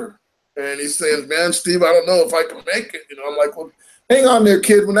to shiver. And he's saying, man, Steve, I don't know if I can make it. I'm like, well, hang on there,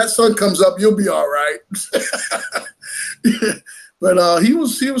 kid. When that sun comes up, you'll be all right. But he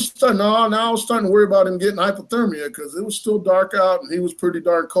was starting. Now I was starting to worry about him getting hypothermia because it was still dark out and he was pretty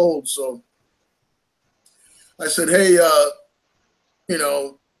darn cold. So I said, hey,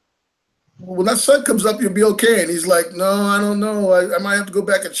 when that sun comes up, you'll be okay. And he's like, no, I don't know. I might have to go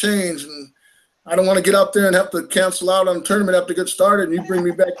back and change. And I don't want to get out there and have to cancel out on the tournament after it gets started. And you bring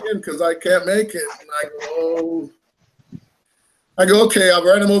me back in because I can't make it. And I go, okay, I'll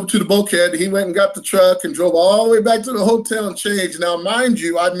ride him over to the bulkhead. He went and got the truck and drove all the way back to the hotel and changed. Now, mind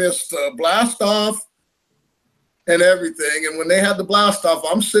you, I missed blast off and everything. And when they had the blast off,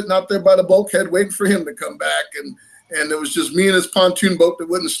 I'm sitting out there by the bulkhead waiting for him to come back. And it was just me and his pontoon boat that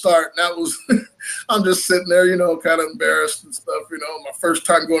wouldn't start. And that was, I'm just sitting there, kind of embarrassed and stuff. My first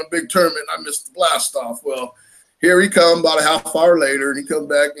time going to big tournament, I missed the blast off. Well, here he come about a half hour later, and he comes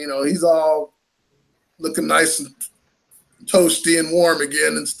back, he's all looking nice and toasty and warm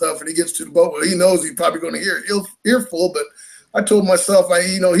again and stuff. And he gets to the boat. Well, he knows he's probably going to hear an earful, but I told myself,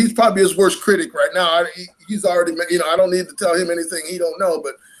 he's probably his worst critic right now. He's already, I don't need to tell him anything he don't know,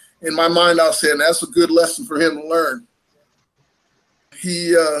 but in my mind, I was saying that's a good lesson for him to learn.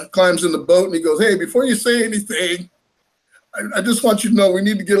 He climbs in the boat and he goes, hey, before you say anything, I just want you to know we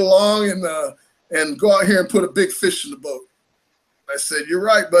need to get along and go out here and put a big fish in the boat. I said, you're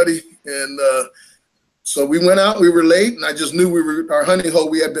right, buddy. And so we went out, we were late, and I just knew our honey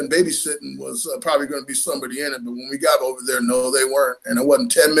hole we had been babysitting was probably going to be somebody in it. But when we got over there, no, they weren't. And it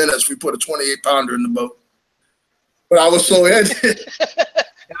wasn't 10 minutes. We put a 28-pounder in the boat. But I was so edgy.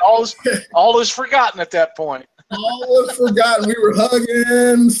 all was forgotten at that point. All was forgotten. We were hugging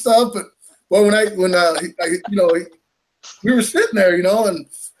and stuff. But we were sitting there, and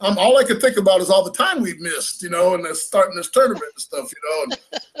all I could think about is all the time we've missed, and starting this tournament and stuff,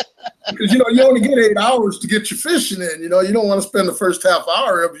 because you only get 8 hours to get your fishing in. You don't want to spend the first half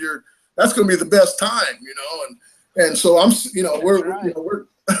hour of that's going to be the best time, and so I'm,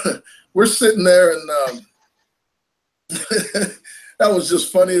 we're sitting there and. That was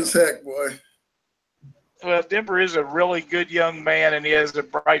just funny as heck, boy. Well, Denver is a really good young man, and he has a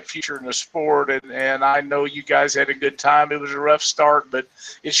bright future in the sport. And I know you guys had a good time. It was a rough start, but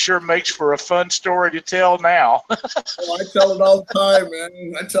it sure makes for a fun story to tell now. Oh, I tell it all the time,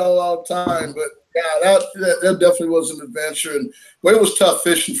 man. I tell it all the time. But yeah, that definitely was an adventure. But it was tough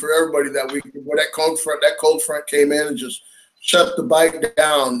fishing for everybody that week. Where that cold front came in and just shut the bite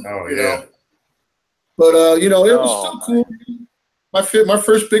down. Oh, yeah. But it was still cool. My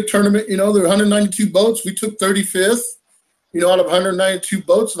first big tournament, there were 192 boats. We took 35th, out of 192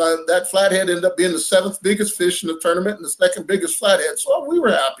 boats. And that flathead ended up being the 7th biggest fish in the tournament and the 2nd biggest flathead. So we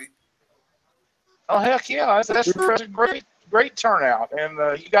were happy. Oh, heck yeah. That's a great turnout. And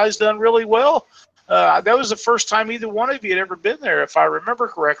you guys done really well. That was the first time either one of you had ever been there, if I remember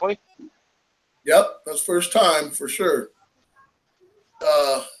correctly. Yep, that's first time for sure.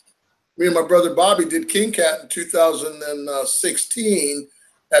 Me and my brother Bobby did King Cat in 2016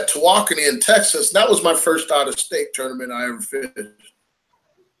 at Tawakoni in Texas. That was my first out-of-state tournament I ever fished.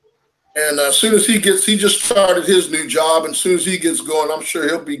 And as soon as he just started his new job, and as soon as he gets going, I'm sure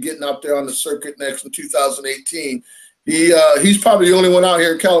he'll be getting out there on the circuit next in 2018. He's probably the only one out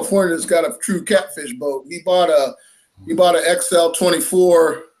here in California that's got a true catfish boat. He bought an XL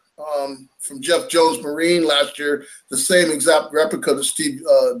 24 from Jeff Jones Marine last year, the same exact replica that Steve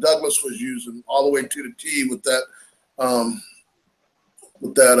Douglas was using, all the way to the T with that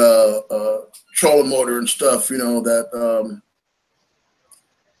trolling motor and stuff.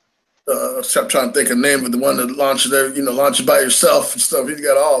 I'm trying to think of the name of the one that launches there, launch it by yourself and stuff. He's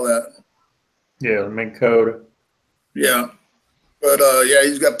got all that. Yeah, Minn Kota. Yeah. But yeah,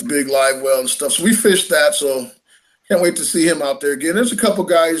 he's got the big live well and stuff. So we fished that. So can't wait to see him out there again. There's a couple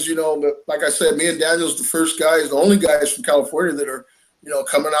guys, that, like I said, me and Daniel's the first guys, the only guys from California that are,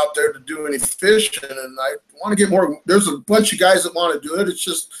 coming out there to do any fishing. And I want to get more. There's a bunch of guys that want to do it. It's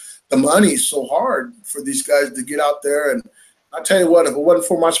just the money's so hard for these guys to get out there. And I tell you what, if it wasn't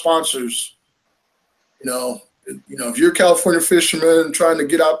for my sponsors, if you're a California fisherman trying to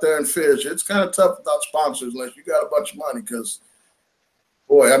get out there and fish, it's kind of tough without sponsors unless you got a bunch of money. Because,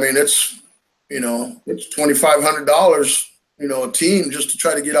 boy, I mean, it's $2,500, a team just to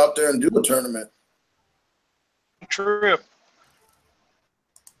try to get out there and do a tournament. Trip.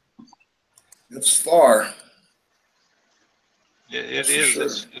 It's far. It is. Sure.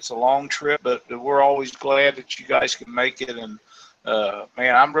 It's a long trip, but we're always glad that you guys can make it. And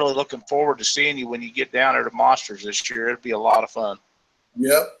man, I'm really looking forward to seeing you when you get down there to Monsters this year. It'll be a lot of fun.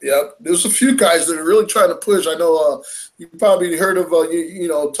 Yep. There's a few guys that are really trying to push. I know you probably heard of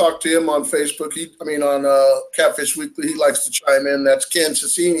talk to him on Facebook. On Catfish Weekly, he likes to chime in. That's Ken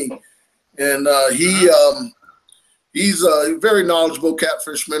Cicini, and he's a very knowledgeable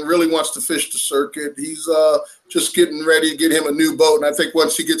catfishman. Really wants to fish the circuit. He's just getting ready to get him a new boat, and I think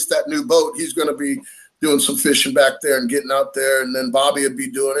once he gets that new boat, he's going to be doing some fishing back there and getting out there, and then Bobby would be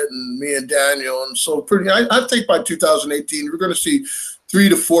doing it, and me and Daniel. And so I think by 2018, we're going to see 3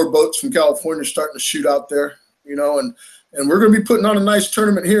 to 4 boats from California starting to shoot out there, and we're going to be putting on a nice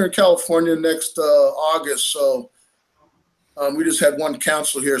tournament here in California next August. So we just had one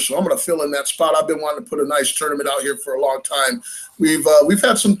council here, so I'm going to fill in that spot. I've been wanting to put a nice tournament out here for a long time. We've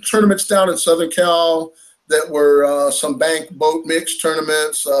had some tournaments down in Southern Cal that were some bank boat mix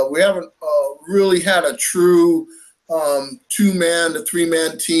tournaments. We haven't really had a true 2-man to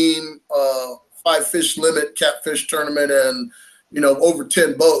 3-man team 5-fish limit catfish tournament and over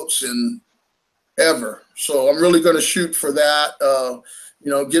 10 boats in ever. So I'm really going to shoot for that. I've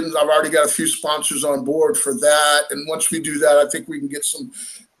already got a few sponsors on board for that. And once we do that, I think we can get some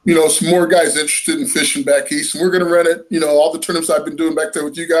more guys interested in fishing back east. And we're going to run it, all the tournaments I've been doing back there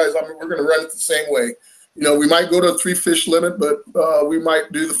with you guys, we're going to run it the same way. We might go to a 3-fish limit, but we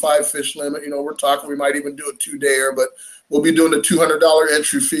might do the 5-fish limit. We're talking, we might even do a 2-dayer, but we'll be doing a $200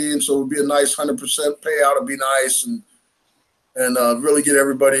 entry fee. And so it'll be a nice 100% payout. It'll be nice and really get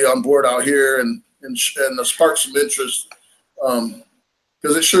everybody on board out here and spark some interest.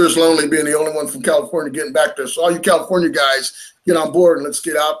 Because it sure is lonely being the only one from California getting back there. So all you California guys, get on board and let's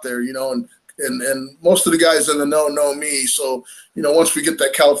get out there, and most of the guys in the know me. So, once we get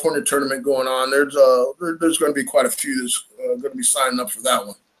that California tournament going on, there's going to be quite a few that's going to be signing up for that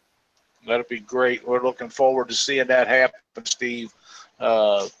one. That'll be great. We're looking forward to seeing that happen, Steve.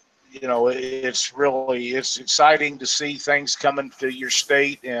 It's exciting to see things coming to your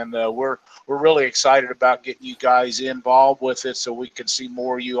state, and we're really excited about getting you guys involved with it so we can see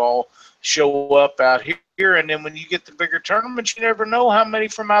more of you all show up out here. And then when you get the bigger tournaments, you never know how many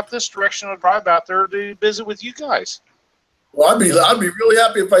from out this direction will drive out there to visit with you guys. Well, I'd be really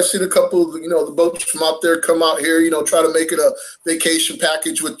happy if I see a couple of the boats from out there come out here. Try to make it a vacation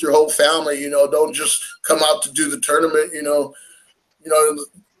package with your whole family. Don't just come out to do the tournament.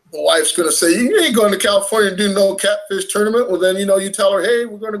 The wife's going to say, you ain't going to California and do no catfish tournament. Well, then, you tell her, hey,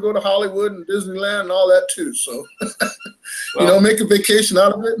 we're going to go to Hollywood and Disneyland and all that too. So, make a vacation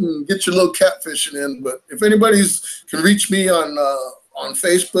out of it and get your little catfishing in. But if anybody's can reach me on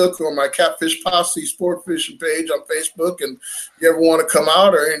Facebook or my Catfish Posse Sport Fishing page on Facebook, and you ever want to come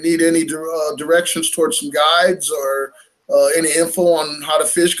out or need any directions towards some guides or any info on how to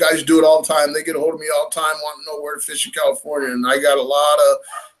fish, guys do it all the time. They get a hold of me all the time wanting to know where to fish in California. And I got a lot of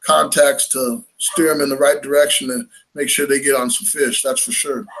contacts to steer them in the right direction and make sure they get on some fish. That's for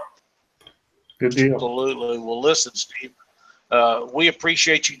sure. Good deal. Absolutely. Well, listen, Steve, we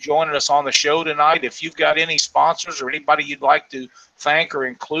appreciate you joining us on the show tonight. If you've got any sponsors or anybody you'd like to thank or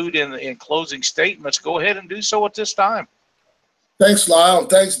include in closing statements, go ahead and do so at this time. Thanks, Lyle.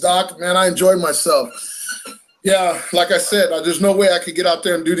 Thanks, Doc. Man, I enjoyed myself. Yeah, like I said, there's no way I could get out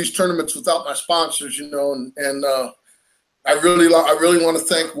there and do these tournaments without my sponsors, and I really want to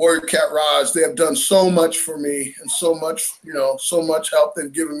thank Warrior Cat Rods. They have done so much for me and so much help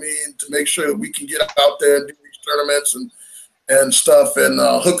they've given me to make sure that we can get out there and do these tournaments and stuff. And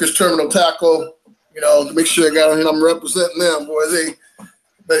Hooker's Terminal Tackle, to make sure I'm representing them. Boy,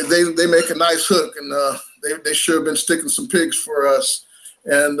 they make a nice hook, and they sure have been sticking some pigs for us.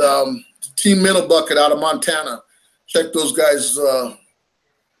 And Team Minnow Bucket out of Montana. Check those guys'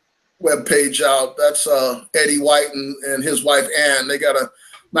 web page out. That's Eddie White and his wife Ann. They got a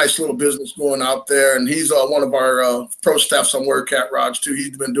nice little business going out there. And he's one of our pro staff somewhere, Cat Raj, too.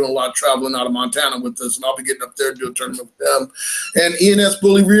 He's been doing a lot of traveling out of Montana with us, and I'll be getting up there and do a tournament with them. And ENS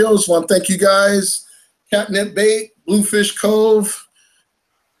Bully Rios, want to thank you guys. Catnip Bait, Bluefish Cove,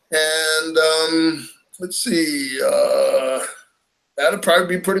 and let's see, that'll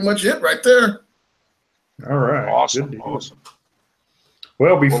probably be pretty much it right there. All right. Awesome. Awesome.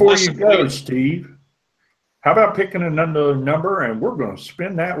 Well, before listen, you go, Steve, how about picking another number and we're going to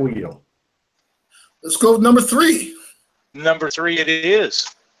spin that wheel? Let's go with number 3. Number 3 it is.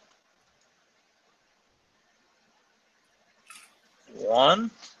 1,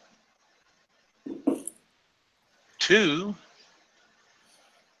 2,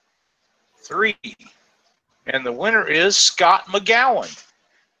 3. And the winner is Scott McGowan.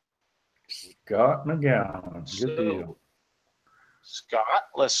 Scott McGowan. Good deal. Scott,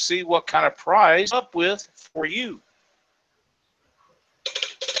 let's see what kind of prize up with for you.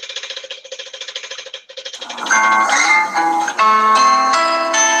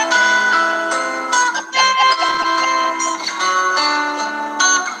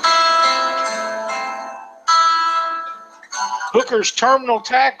 Hooker's Terminal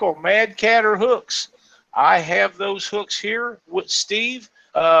Tackle, Mad Catter hooks. I have those hooks here with Steve.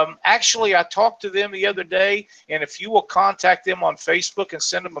 Actually, I talked to them the other day, and if you will contact them on Facebook and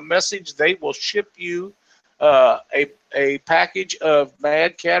send them a message, they will ship you a package of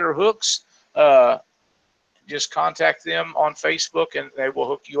Mad Catter hooks. Just contact them on Facebook, and they will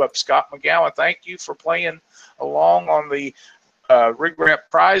hook you up. Scott McGowan, thank you for playing along on the Rig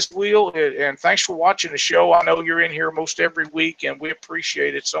Wrap prize wheel, and thanks for watching the show. I know you're in here most every week, and we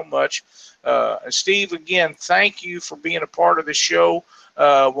appreciate it so much. Steve, again, thank you for being a part of the show.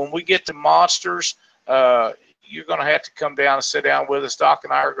 When we get to Monsters, you're going to have to come down and sit down with us. Doc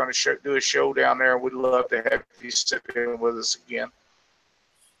and I are going to do a show down there, and we'd love to have you sit in with us again.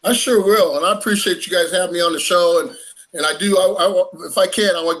 I sure will, and I appreciate you guys having me on the show. And I do, if I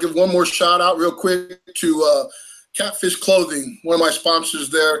can, I want to give one more shout out real quick to Catfish Clothing, one of my sponsors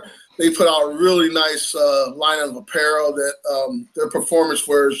there. They put out a really nice line of apparel that their performance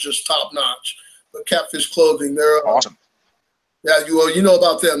wear is just top notch. But Catfish Clothing, they're awesome. Yeah, you know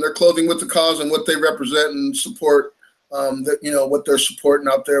about them. They're clothing with the cause and what they represent and support. What they're supporting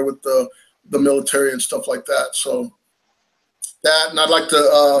out there with the military and stuff like that. So that, and I'd like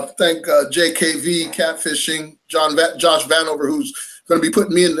to thank JKV Catfishing, Josh Vanover, who's going to be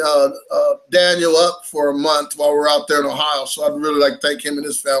putting me and Daniel up for a month while we're out there in Ohio. So I'd really like to thank him and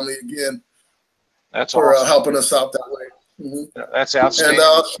his family again. That's for awesome. Helping us out that way. Mm-hmm. That's outstanding.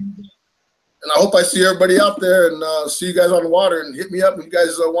 And I hope I see everybody out there and see you guys on the water, and hit me up if you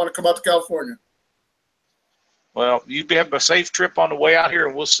guys want to come out to California. Well, you have a safe trip on the way out here,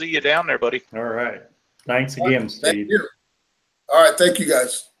 and we'll see you down there, buddy. All right. Thanks again, Steve. Thank you. All right. Thank you,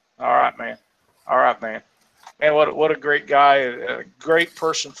 guys. All right, man. All right, man. Man, what a great guy, a great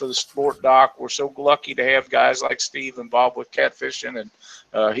person for the sport, Doc. We're so lucky to have guys like Steve involved with catfishing, and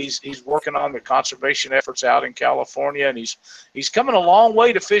he's working on the conservation efforts out in California, and he's coming a long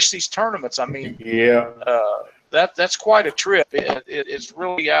way to fish these tournaments. I mean, yeah, that's quite a trip. It's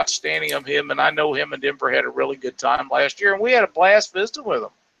really outstanding of him, and I know him and Denver had a really good time last year, and we had a blast visiting with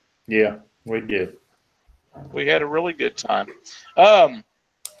him. Yeah, we did. We had a really good time.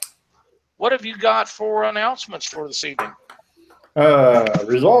 What have you got for announcements for this evening?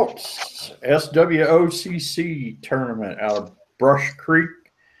 Results. SWOCC tournament out of Brush Creek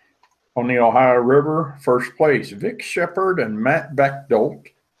on the Ohio River. First place, Vic Shepard and Matt Beckdolt,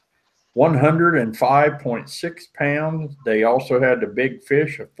 105.6 pounds. They also had the big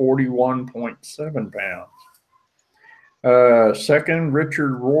fish of 41.7 pounds. Second,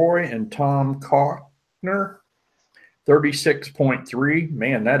 Richard Roy and Tom Cockner, 36.3.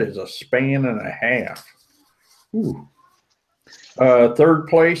 Man, that is a span and a half. Ooh. Third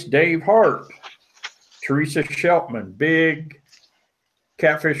place, Dave Hart, Teresa Sheltman, big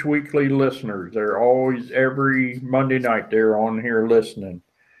Catfish Weekly listeners. They're always, every Monday night, they're on here listening.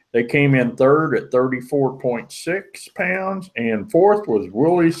 They came in third at 34.6 pounds, and fourth was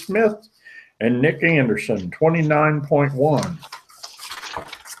Willie Smith and Nick Anderson, 29.1.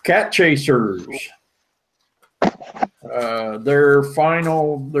 Cat Chasers. Their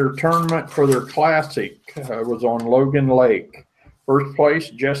tournament for their classic was on Logan Lake. First place,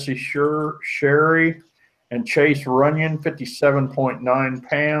 Jesse Sherry and Chase Runyon, 57.9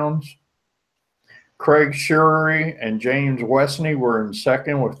 pounds. Craig Sherry and James Westney were in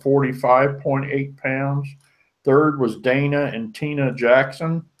second with 45.8 pounds. Third was Dana and Tina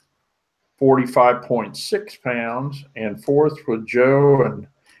Jackson, 45.6 pounds. And fourth was Joe and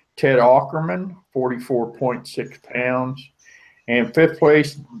Ted Ackerman, 44.6 pounds. And fifth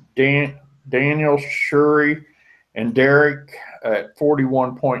place, Daniel Shuri and Derek at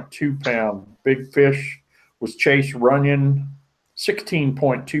 41.2 pounds. Big fish was Chase Runyon,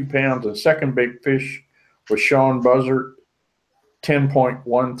 16.2 pounds. And second big fish was Sean Buzzard,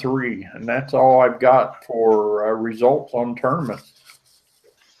 10.13. And that's all I've got for results on tournaments.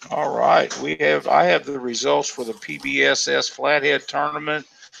 All right. I have the results for the PBSS Flathead tournament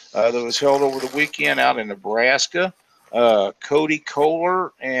that was held over the weekend out in Nebraska. Cody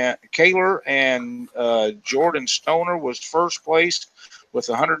Kaler and Jordan Stoner was first place with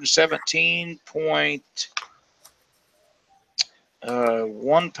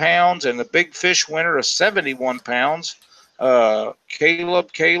 117.1 pounds, and the big fish winner of 71 pounds.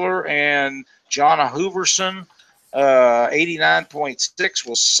 Caleb Kaler and Jonna Hooverson, 89.6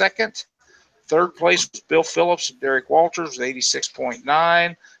 was second. Third place was Bill Phillips and Derek Walters with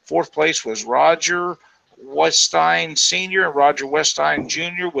 86.9. Fourth place was Roger Weststein Sr. and Roger Weststein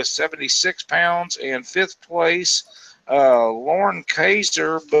Jr. with 76 pounds. And fifth place, Lauren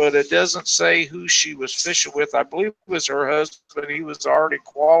Kaiser, but it doesn't say who she was fishing with. I believe it was her husband. He was already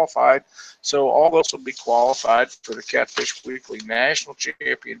qualified. So all those will be qualified for the Catfish Weekly National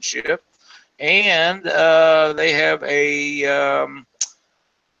Championship. And they have a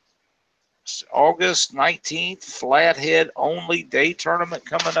August 19th Flathead only day tournament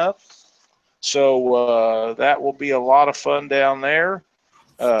coming up. So that will be a lot of fun down there.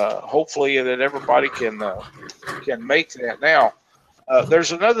 Hopefully that everybody can make that. Now,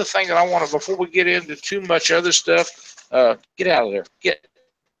 there's another thing that I want to, before we get into too much other stuff, get out of there.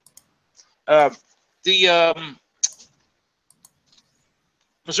 The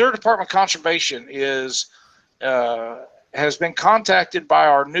Missouri Department of Conservation has been contacted by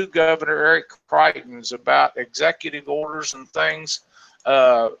our new governor, Eric Crichtens, about executive orders and things.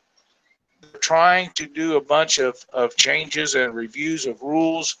 They're trying to do a bunch of changes and reviews of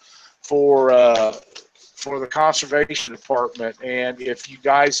rules for the Conservation Department. And if you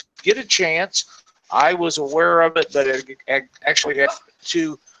guys get a chance, I was aware of it, but it actually had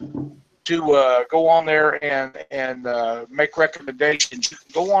to go on there and make recommendations. You can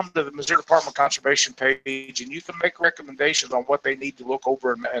go on to the Missouri Department of Conservation page, and you can make recommendations on what they need to look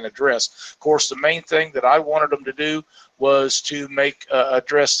over and address. Of course, the main thing that I wanted them to do was to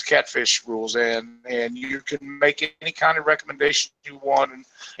address the catfish rules, and you can make any kind of recommendation you want,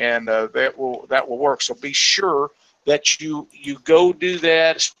 and that will work. So be sure that you go do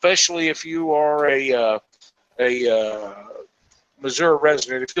that, especially if you are a Missouri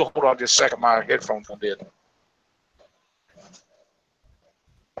resident. If you'll hold on just a second, my headphones went in.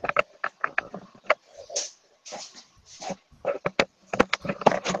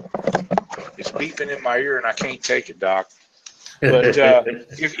 It's beeping in my ear, and I can't take it, Doc. But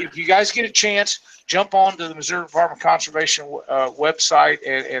if you guys get a chance, jump on to the Missouri Department of Conservation website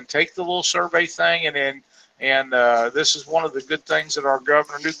and take the little survey thing, and this is one of the good things that our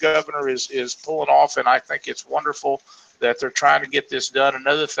new governor is pulling off, and I think it's wonderful that they're trying to get this done.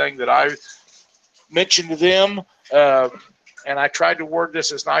 Another thing that I mentioned to them, and I tried to word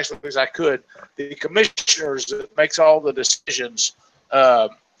this as nicely as I could, the commissioners that makes all the decisions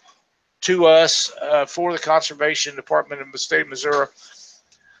to us for the Conservation Department in the state of Missouri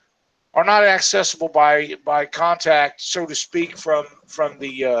are not accessible by contact, so to speak, from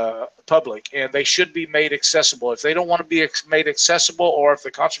the public, and they should be made accessible. If they don't want to be made accessible, or if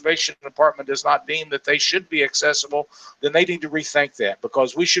the Conservation Department does not deem that they should be accessible, then they need to rethink that,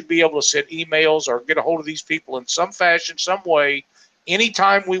 because we should be able to send emails or get a hold of these people in some fashion, some way,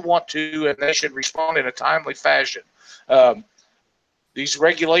 anytime we want to, and they should respond in a timely fashion. These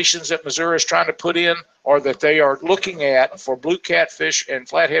regulations that Missouri is trying to put in, or that they are looking at for blue catfish and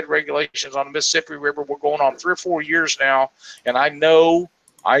flathead regulations on the Mississippi River, we're going on 3 or 4 years now, and I know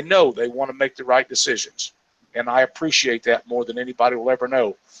they want to make the right decisions, and I appreciate that more than anybody will ever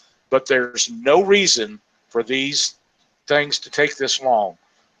know. But there's no reason for these things to take this long.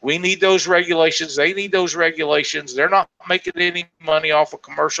 We need those regulations. They need those regulations. They're not making any money off a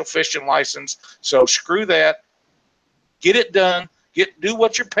commercial fishing license, so screw that. Get it done. Do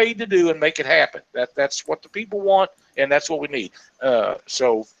what you're paid to do and make it happen. That's what the people want, and that's what we need.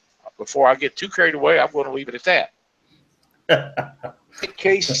 So before I get too carried away, I'm going to leave it at that.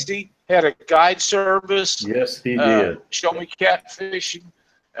 Casey had a guide service. Yes, he did. Show Me Catfishing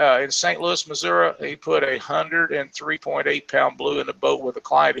in St. Louis, Missouri. He put a 103.8 pound blue in the boat with a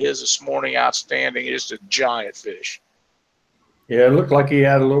client of his this morning. Outstanding. It's a giant fish. Yeah, it looked like he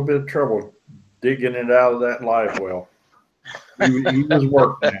had a little bit of trouble digging it out of that live well. He was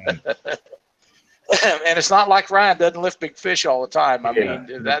working at it. And it's not like Ryan doesn't lift big fish all the time. I Yeah,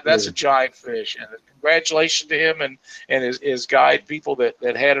 mean, that's a giant fish. And congratulations to him and his guide people that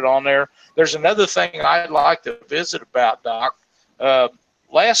had it on there. There's another thing I'd like to visit about, Doc.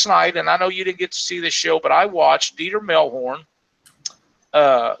 Last night, and I know you didn't get to see this show, but I watched Dieter Melhorn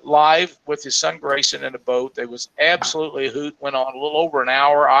live with his son Grayson in a boat. It was absolutely a hoot. Went on a little over an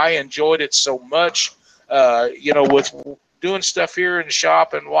hour. I enjoyed it so much. With doing stuff here in the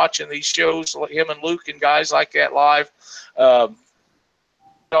shop and watching these shows, him and Luke and guys like that live. And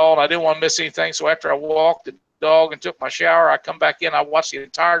I didn't want to miss anything. So after I walked the dog and took my shower, I come back in. I watched the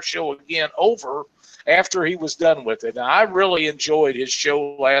entire show again over after he was done with it. And I really enjoyed his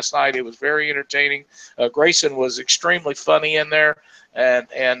show last night. It was very entertaining. Grayson was extremely funny in there. And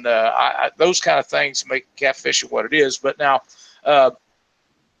those kind of things make catfishing what it is. But now,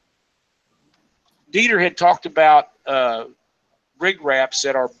 Dieter had talked about rig wraps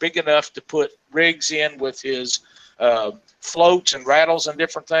that are big enough to put rigs in with his floats and rattles and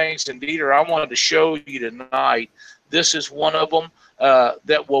different things. And Dieter, I wanted to show you tonight, this is one of them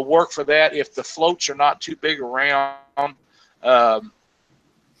that will work for that if the floats are not too big around. The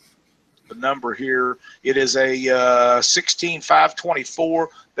number here, it is a 16524.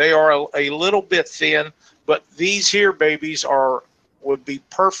 They are a little bit thin, but these here babies would be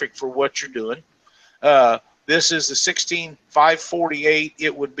perfect for what you're doing. This is the 16548.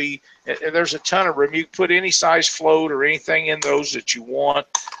 It would be, there's a ton of room. You can put any size float or anything in those that you want.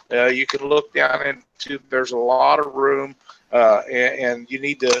 You can look down into, there's a lot of room, and you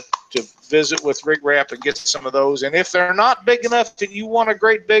need to visit with Rig Wrap and get some of those. And if they're not big enough and you want a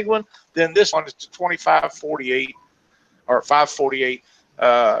great big one, then this one is the 2548 or 548.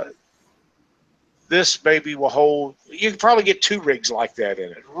 This baby will hold, you can probably get 2 rigs like that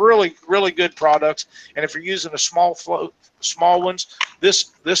in it. Really, really good products. And if you're using a small float, small ones,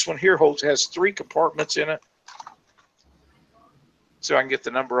 this one here has 3 compartments in it. So I can get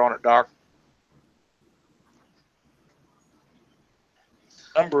the number on it, Doc.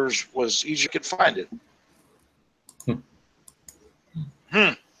 Numbers was easy, you could find it.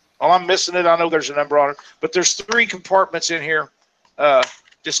 Well, I'm missing it. I know there's a number on it, but there's 3 compartments in here.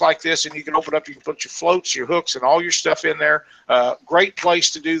 Just like this, and you can open up, you can put your floats, your hooks, and all your stuff in there. Great place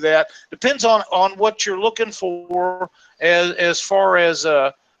to do that. Depends on what you're looking for as far as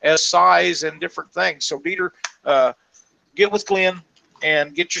size and different things. So Dieter, get with Glenn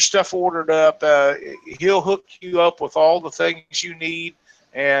and get your stuff ordered up. He'll hook you up with all the things you need,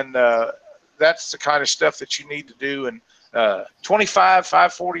 and that's the kind of stuff that you need to do. And 25,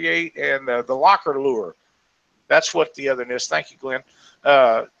 548, and the locker lure. That's what the other is. Thank you, Glenn.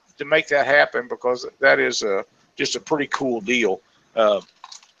 To make that happen, because that is just a pretty cool deal.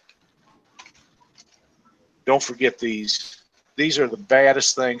 Don't forget these. These are the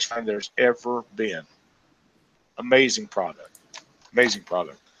baddest things there's ever been. Amazing product. Amazing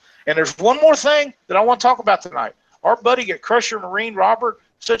product. And there's one more thing that I want to talk about tonight. Our buddy at Crusher Marine, Robert,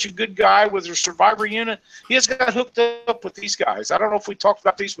 such a good guy with his survivor unit. He has got hooked up with these guys. I don't know if we talked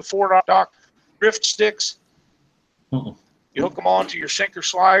about these before or not, Doc. Drift sticks. You hook them onto your sinker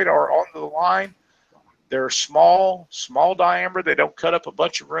slide or onto the line. They're small diameter. They don't cut up a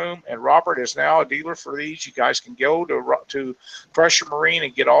bunch of room. And Robert is now a dealer for these. You guys can go to Crusher Marine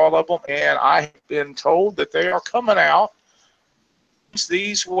and get all of them. And I've been told that they are coming out.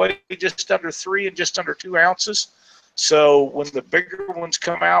 These weigh just under 3 and just under 2 ounces. So when the bigger ones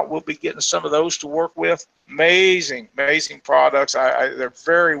come out, we'll be getting some of those to work with. Amazing, amazing products. They're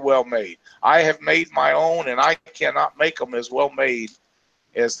very well made. I have made my own, and I cannot make them as well made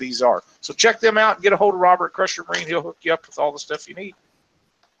as these are. So check them out and get a hold of Robert Crusher Marine. He'll hook you up with all the stuff you need.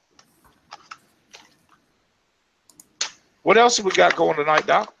 What else have we got going tonight,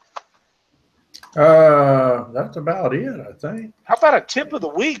 Doc? That's about it, I think. How about a tip of the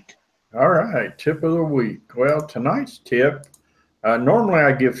week? All right, tip of the week. Well, tonight's tip, normally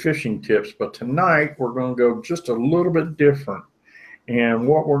I give fishing tips, but tonight we're going to go just a little bit different. And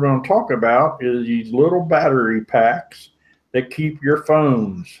what we're going to talk about is these little battery packs that keep your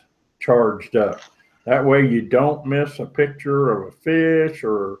phones charged up. That way you don't miss a picture of a fish,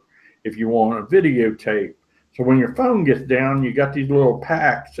 or if you want a videotape. So when your phone gets down, you got these little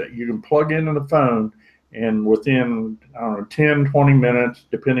packs that you can plug into the phone, and within, I don't know, 10, 20 minutes,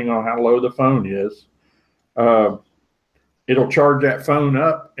 depending on how low the phone is, it'll charge that phone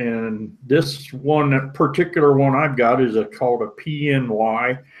up. And this one, that particular one I've got is called a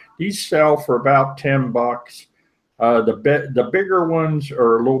PNY. These sell for about $10. The bigger ones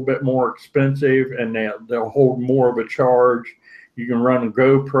are a little bit more expensive, and they'll hold more of a charge. You can run a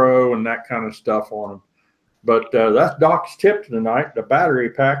GoPro and that kind of stuff on them. But that's Doc's tip tonight, the battery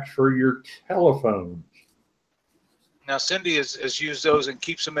packs for your telephones. Now, Cindy has used those and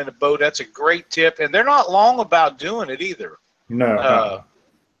keeps them in a boat. That's a great tip. And they're not long about doing it either. No.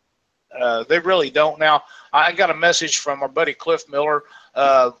 They really don't. Now, I got a message from our buddy Cliff Miller.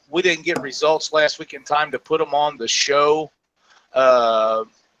 We didn't get results last week in time to put them on the show.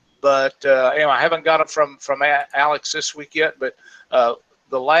 But anyway, I haven't got them from Alex this week yet. But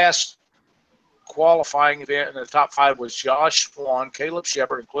the last qualifying event in the top 5 was Josh Swan, Caleb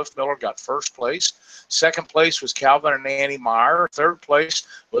Shepard, and Cliff Miller got first place. Second place was Calvin and Annie Meyer. Third place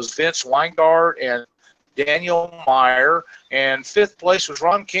was Vince Weingard and Daniel Meyer. And fifth place was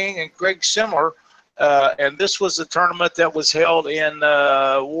Ron King and Greg Simler. And this was the tournament that was held in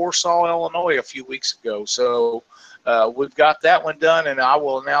Warsaw, Illinois a few weeks ago. So we've got that one done, and I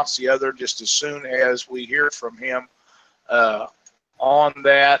will announce the other just as soon as we hear from him on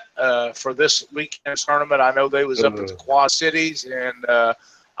that for this weekend's tournament. I know they was up at the Quad Cities, and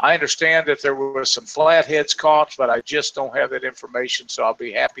I understand that there were some flatheads caught, but I just don't have that information, so I'll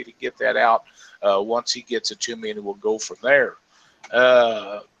be happy to get that out once he gets it to me, and we'll go from there.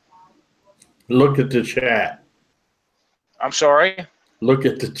 Look at the chat. I'm sorry? Look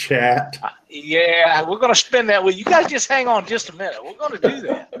at the chat. Yeah, we're going to spin that with you. Guys just hang on just a minute. We're going to do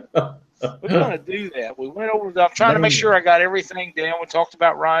that. We're going to do that. We went over I'm trying to make sure I got everything down. We talked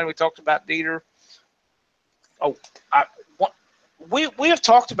about Ryan. We talked about Dieter. Oh, we have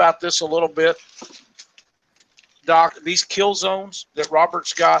talked about this a little bit, Doc. These kill zones that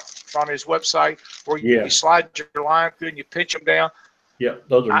Robert's got on his website where you slide your line through and you pinch them down. Yeah,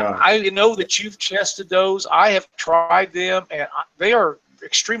 those are nice. I know that you've tested those. I have tried them, and they are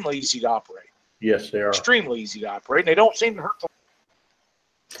extremely easy to operate. Yes, they are. Extremely easy to operate, and they don't seem to hurt them.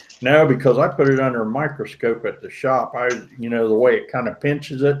 No, because I put it under a microscope at the shop. The way it kind of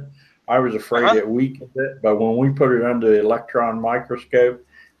pinches it, I was afraid it weakened it. But when we put it under the electron microscope,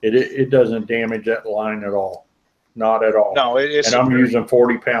 it doesn't damage that line at all. Not at all. No, it's. And I'm using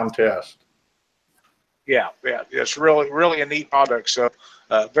 40-pound test. Yeah, it's really a neat product. So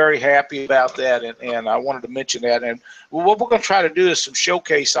very happy about that, and I wanted to mention that. And what we're going to try to do is some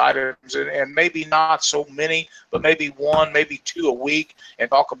showcase items, and maybe not so many, but maybe 1, maybe 2 a week, and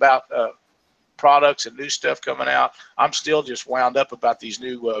talk about products and new stuff coming out. I'm still just wound up about these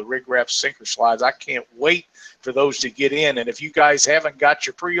new Rig Wrap sinker slides. I can't wait for those to get in. And if you guys haven't got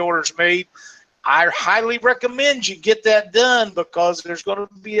your pre-orders made, I highly recommend you get that done, because there's going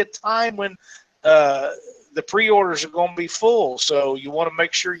to be a time when the pre-orders are going to be full. So you want to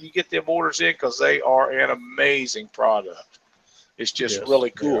make sure you get them orders in, because they are an amazing product. It's just really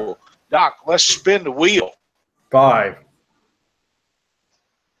cool. Doc, let's spin the wheel. 5.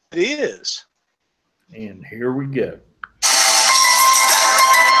 It is. And here we go. 1, 2,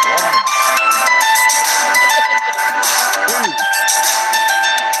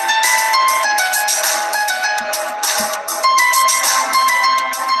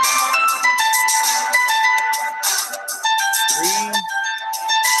 3,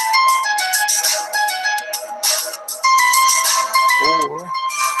 4,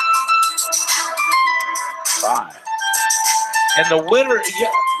 5. And the winner,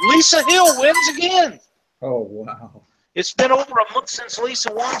 Lisa Hill wins again. Oh, wow. It's been over a month since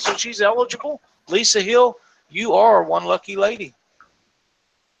Lisa won, so she's eligible. Lisa Hill, you are one lucky lady.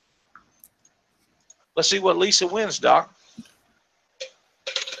 Let's see what Lisa wins, Doc.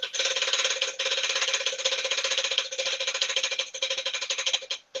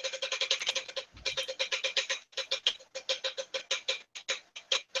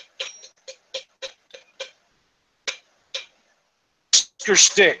 Whisker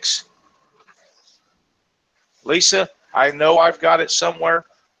sticks. Lisa, I know I've got it somewhere,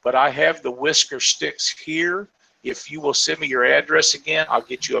 but I have the whisker sticks here. If you will send me your address again, I'll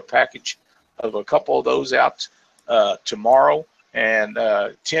get you a package of a couple of those out tomorrow. And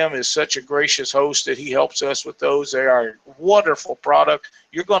Tim is such a gracious host that he helps us with those. They are a wonderful product.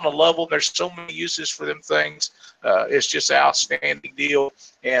 You're going to love them. There's so many uses for them things. It's just an outstanding deal.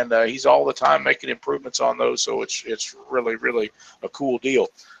 And he's all the time making improvements on those. So it's really, really a cool deal.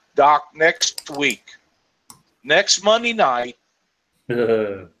 Doc, next week, next Monday night,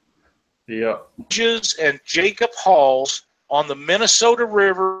 Judges and Jacob Halls on the Minnesota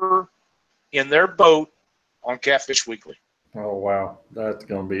River in their boat on Catfish Weekly. Oh, wow. That's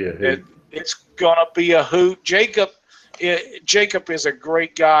going to be a hoot. It's going to be a hoot. Jacob is a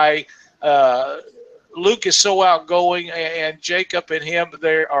great guy. Luke is so outgoing, and Jacob and him,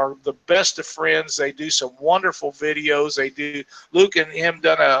 they are the best of friends. They do some wonderful videos. Luke and him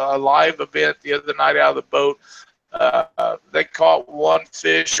done a live event the other night out of the boat. They caught one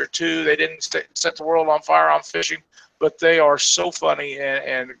fish or two. They didn't set the world on fire on fishing, but they are so funny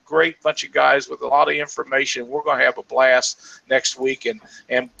and a great bunch of guys with a lot of information. We're going to have a blast next week.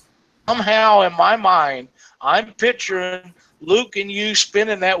 And somehow in my mind, I'm picturing Luke and you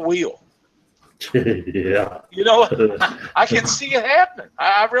spinning that wheel. Yeah. You know, I can see it happening.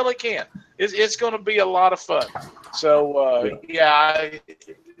 I really can. It's going to be a lot of fun. So,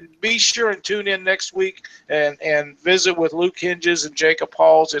 be sure and tune in next week and visit with Luke Hinges and Jacob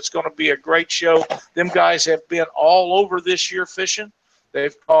Halls. It's going to be a great show. Them guys have been all over this year fishing.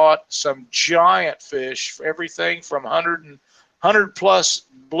 They've caught some giant fish, everything from 100 plus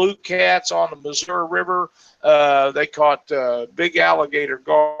blue cats on the Missouri River. They caught big alligator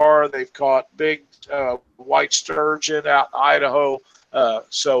gar. They've caught big white sturgeon out in Idaho.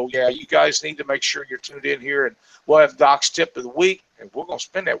 So, you guys need to make sure you're tuned in here, and we'll have Doc's tip of the week, and we're going to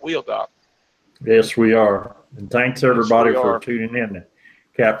spin that wheel, Doc. Yes, we are. And thanks, everybody, Yes, for tuning in to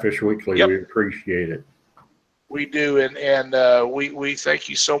Catfish Weekly. Yep. We appreciate it. We do, and we thank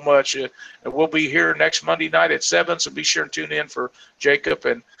you so much. And we'll be here next Monday night at 7, so be sure and tune in for Jacob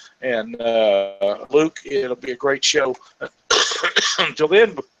and Luke. It'll be a great show. Until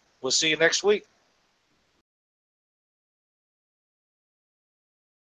then, we'll see you next week.